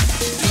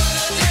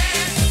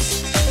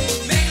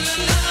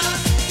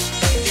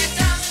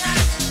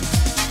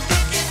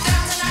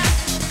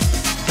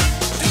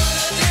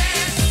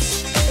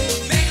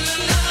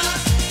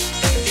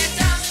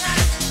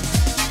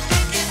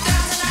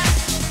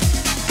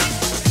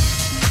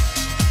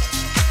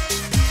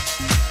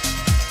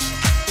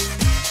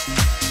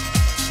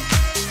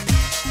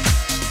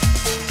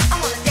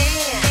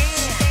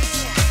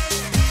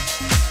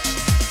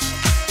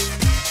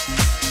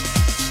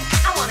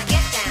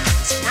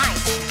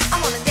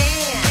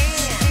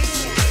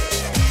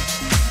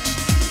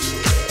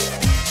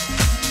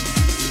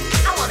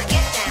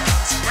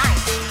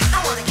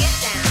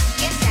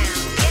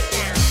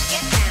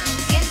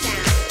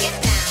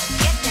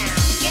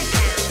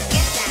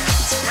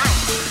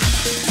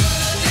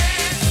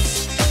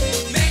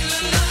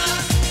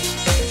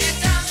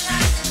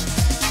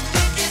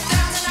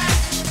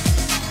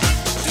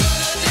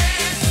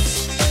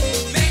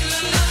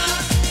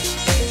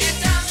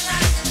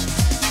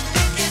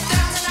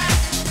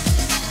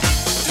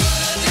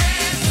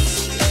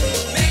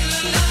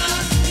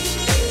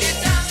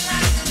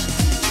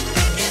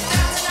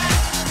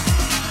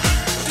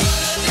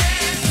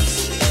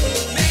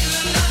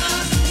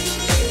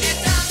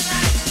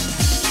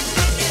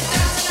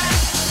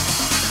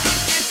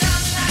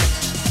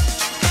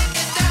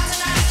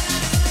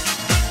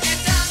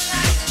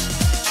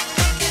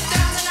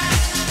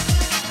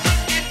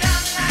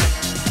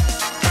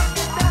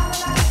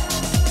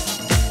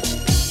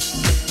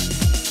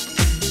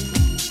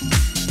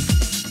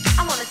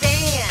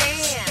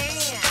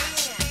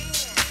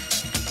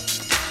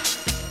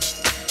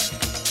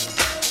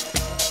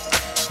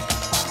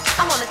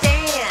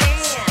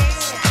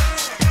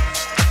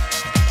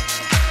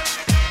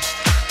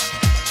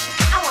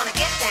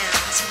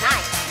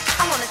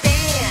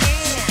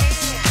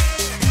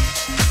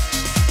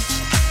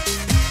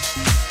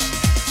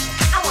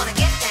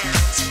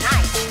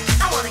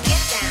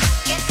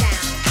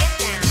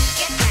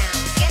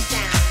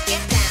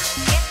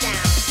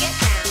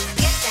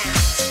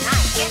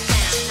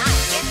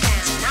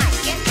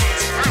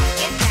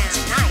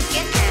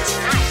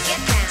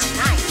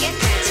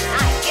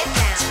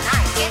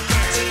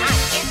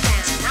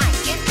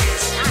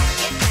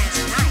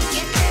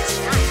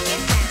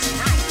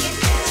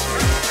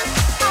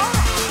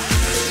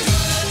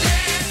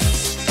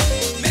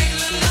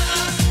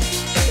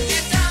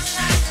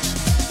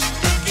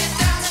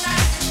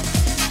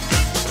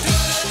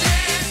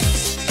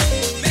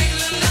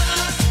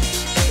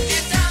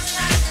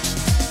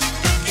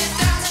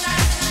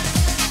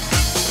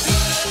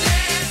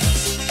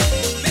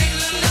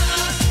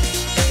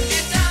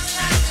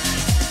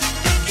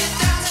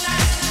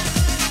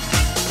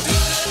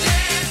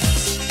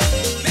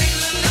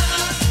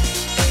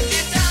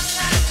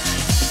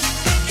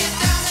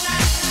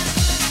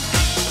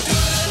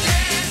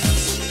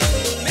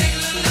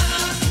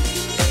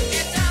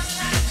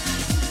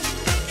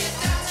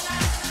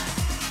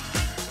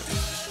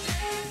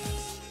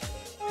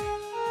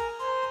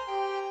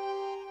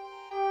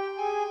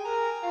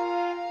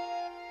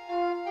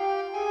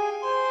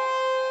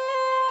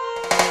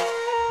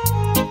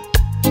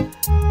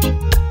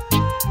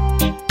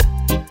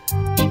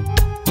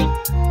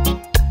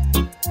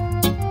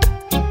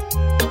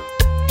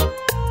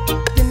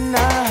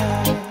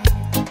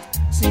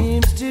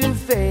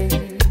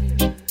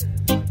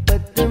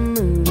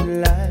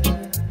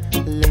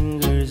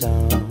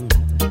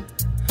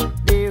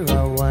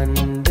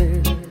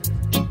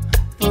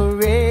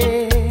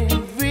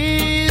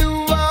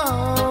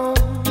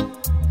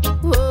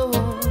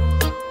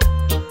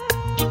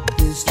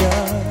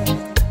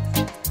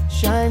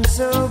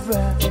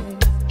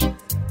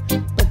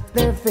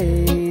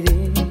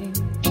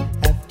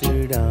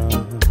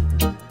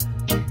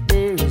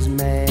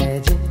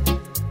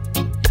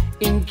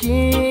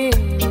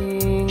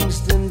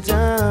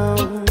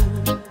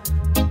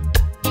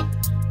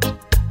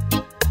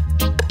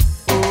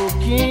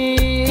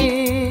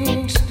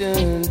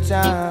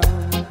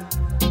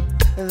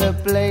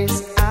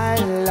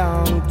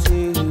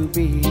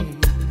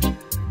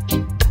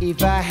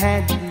 If I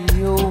had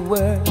your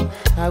word,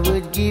 I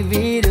would give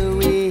it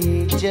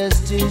away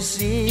just to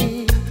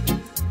see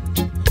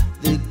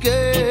the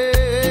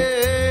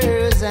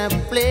girls at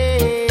play.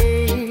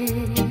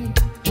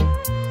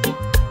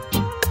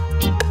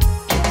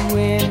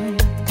 When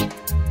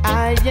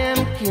I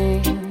am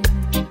king,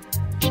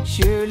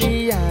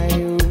 surely I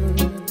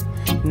would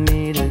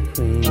need a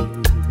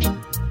queen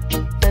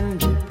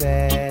and a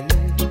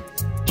palace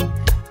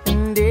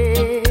and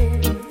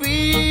everything,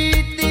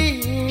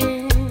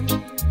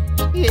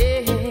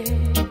 yeah.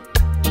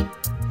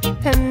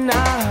 And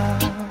now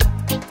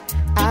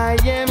I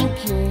am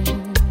king,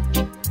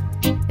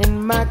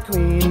 and my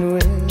queen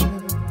will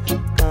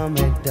come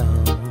at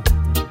dawn.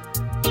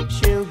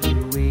 She'll be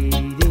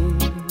waiting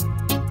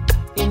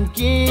in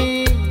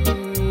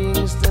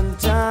Kingston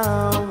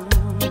Town.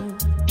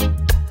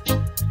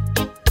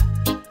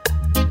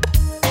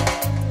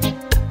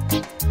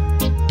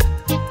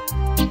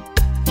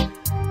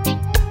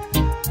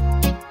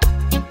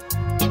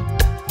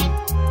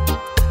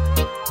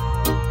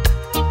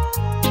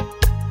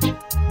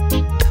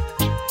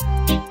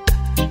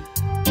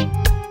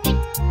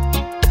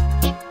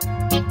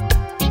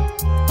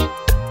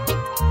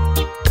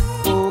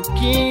 Oh,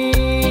 Kingston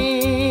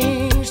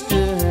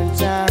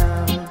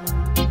Town,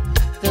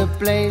 the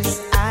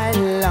place I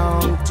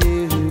long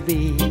to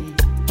be.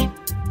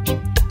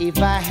 If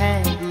I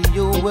had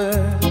your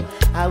word,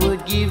 I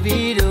would give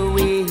it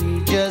away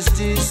just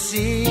to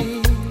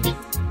see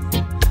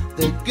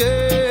the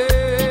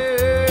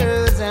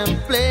girls and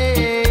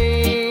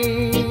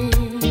play.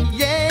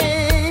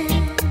 Yeah,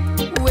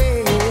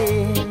 when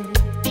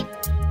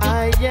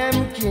I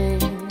am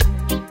king,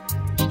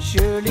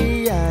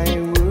 surely I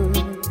would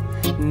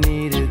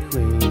need a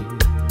queen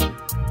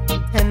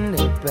and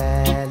a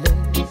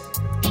palace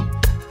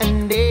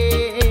and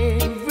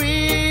everything,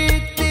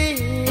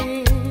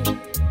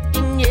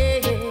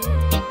 yeah.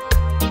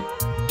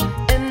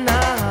 And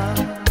now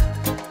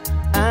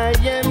I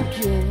am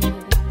king,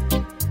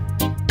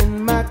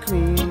 and my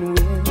queen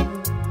will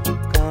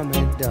come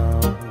at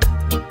dawn.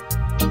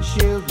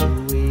 She'll be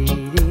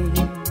waiting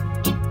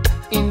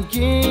in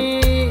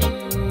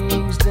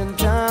Kingston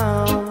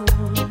Town.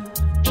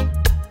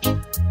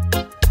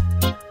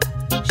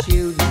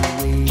 She'll be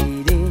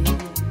waiting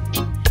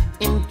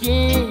in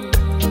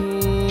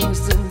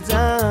Kingston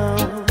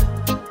Town.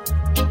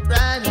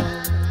 Right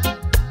now,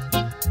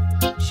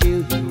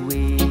 she'll be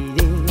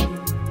waiting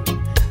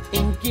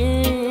in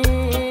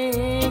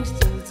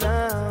Kingston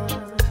Town.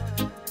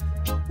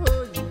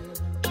 Oh yeah,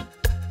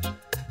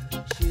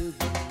 she'll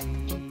be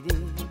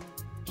waiting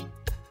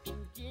in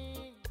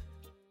Kingston.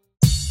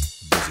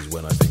 This is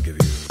when I think of you.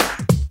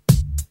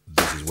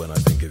 This is when I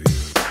think of you.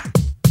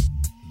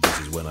 This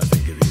is when I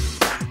think of you.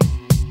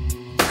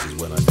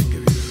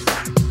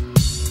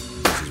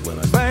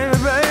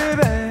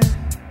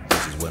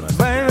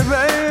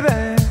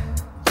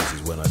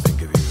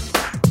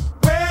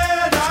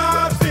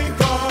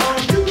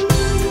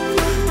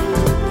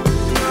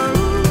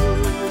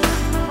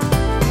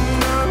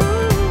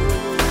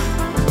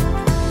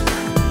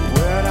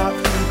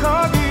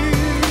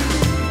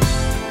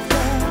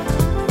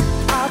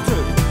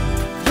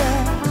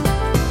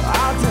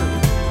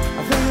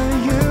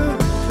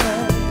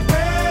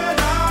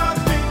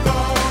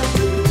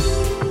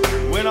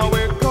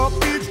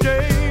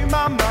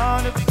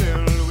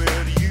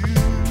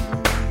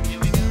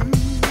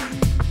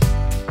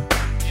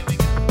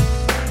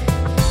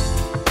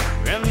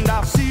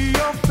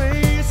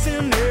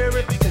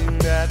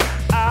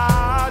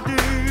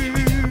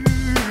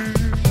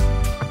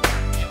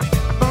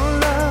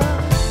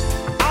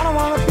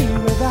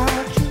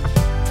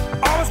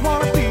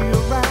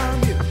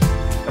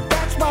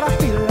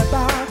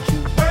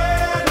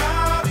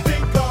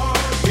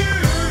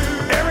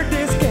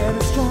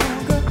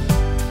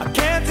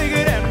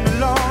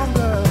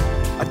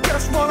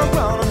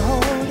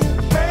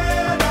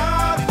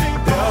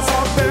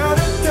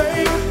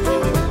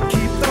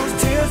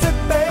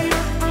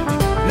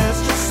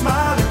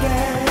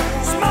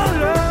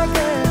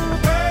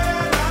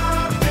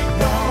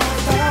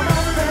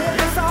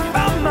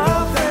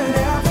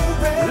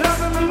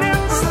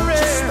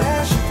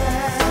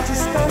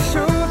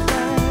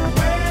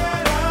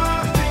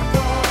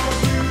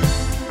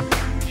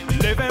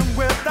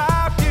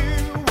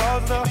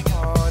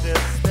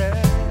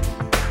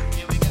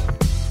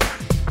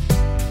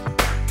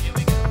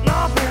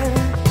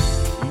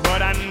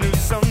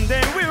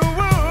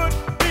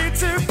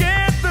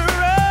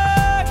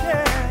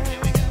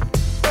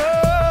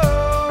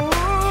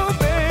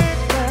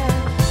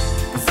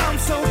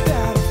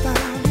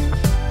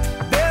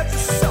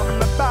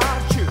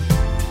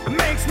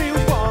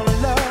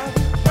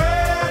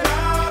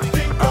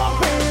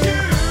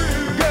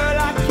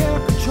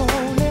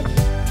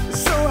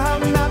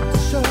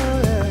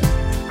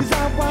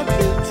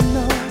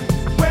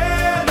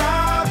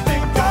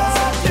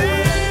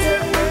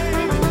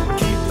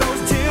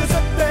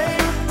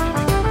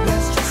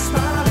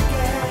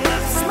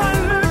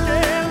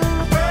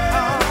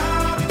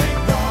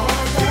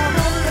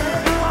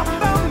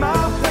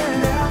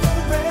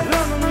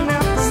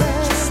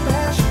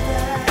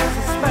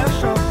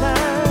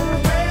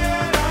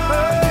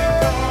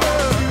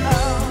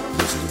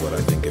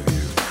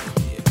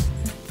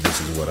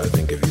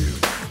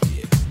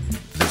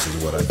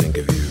 is what I think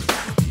of you.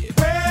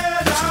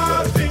 This is what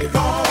I think of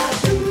you.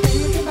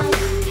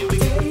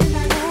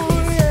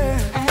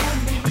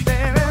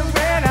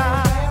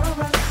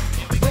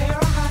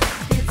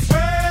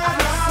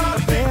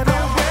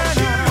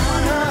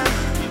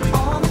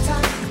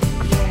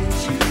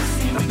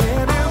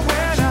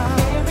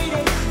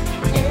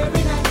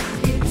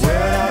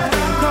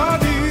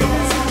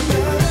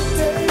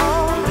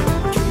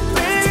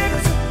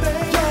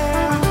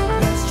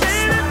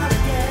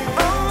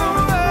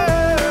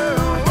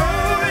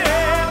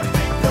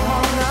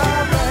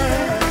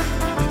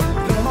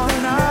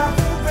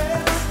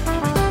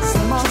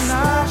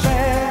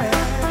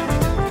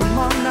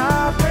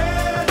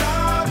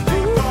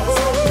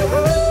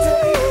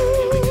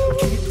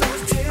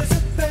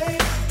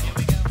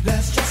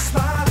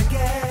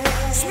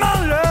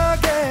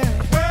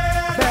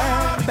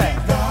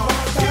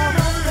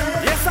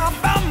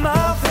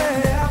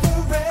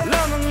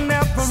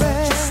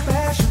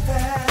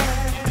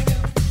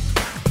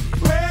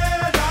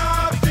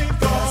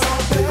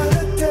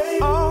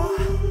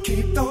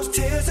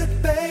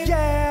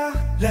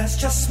 Let's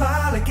just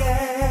smile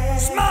again.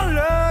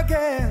 Smile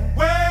again.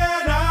 When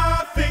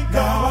I think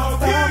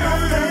of you.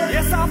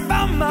 Yes, I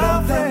found my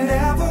love that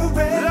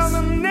never ends. Love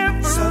that never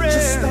ends. Such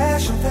a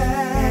special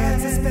thing.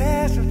 It's a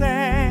special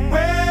thing.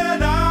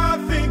 When I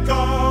think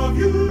of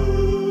you.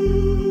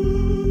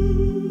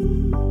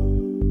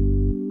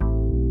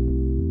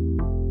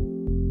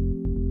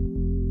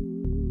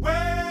 When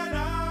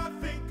I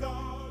think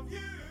of you.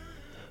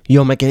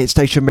 Your Mega Hit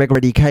Station, Mega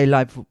Radio UK,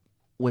 live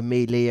with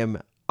me,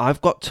 Liam.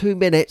 I've got 2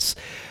 minutes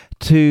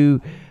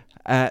to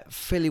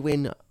fill you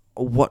in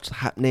what's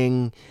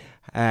happening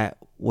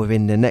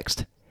within the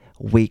next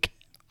week.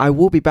 I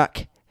will be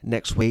back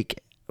next week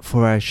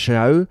for a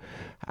show.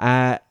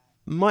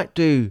 Might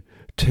do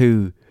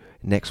 2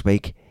 next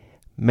week,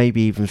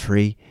 maybe even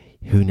 3.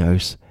 Who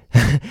knows?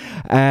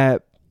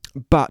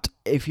 But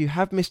if you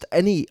have missed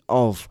any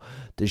of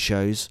the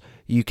shows,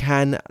 you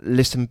can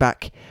listen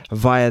back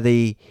via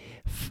the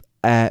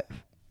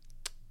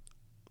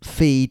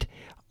feed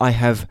I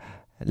have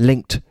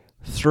linked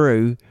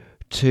through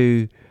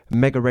to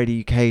Mega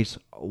Radio UK's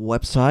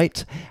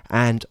website,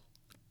 and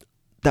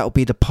that will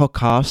be the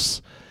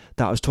podcasts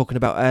that I was talking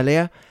about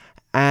earlier.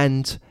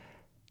 And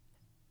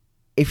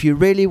if you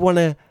really want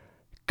to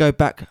go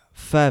back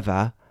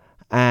further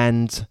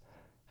and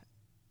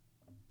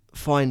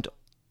find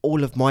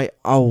all of my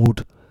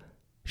old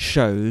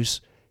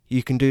shows,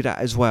 you can do that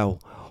as well.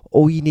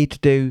 All you need to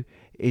do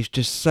is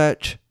just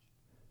search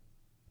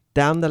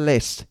down the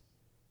list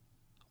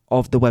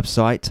of the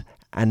website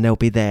and they'll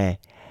be there.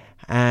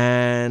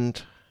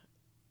 And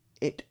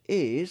it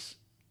is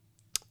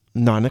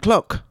 9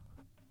 o'clock.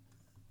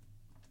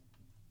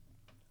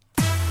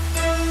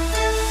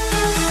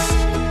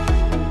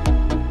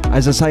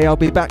 As I say, I'll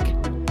be back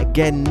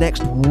again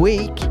next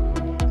week,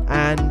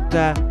 and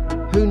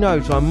who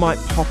knows, I might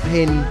pop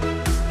in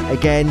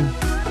again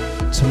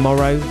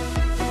tomorrow,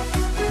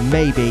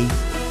 maybe,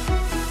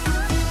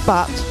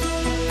 but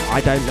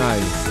I don't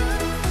know.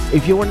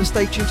 If you want to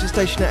stay tuned to the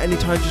station at any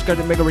time, just go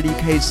to Mega Radio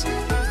UK's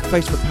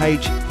Facebook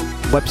page,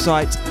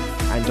 website,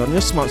 and on your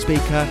smart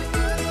speaker.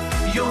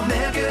 Your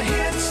Mega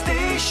Hit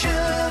Station,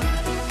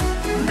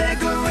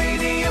 Mega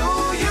Radio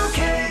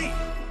UK.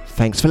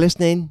 Thanks for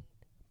listening.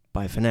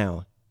 Bye for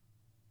now.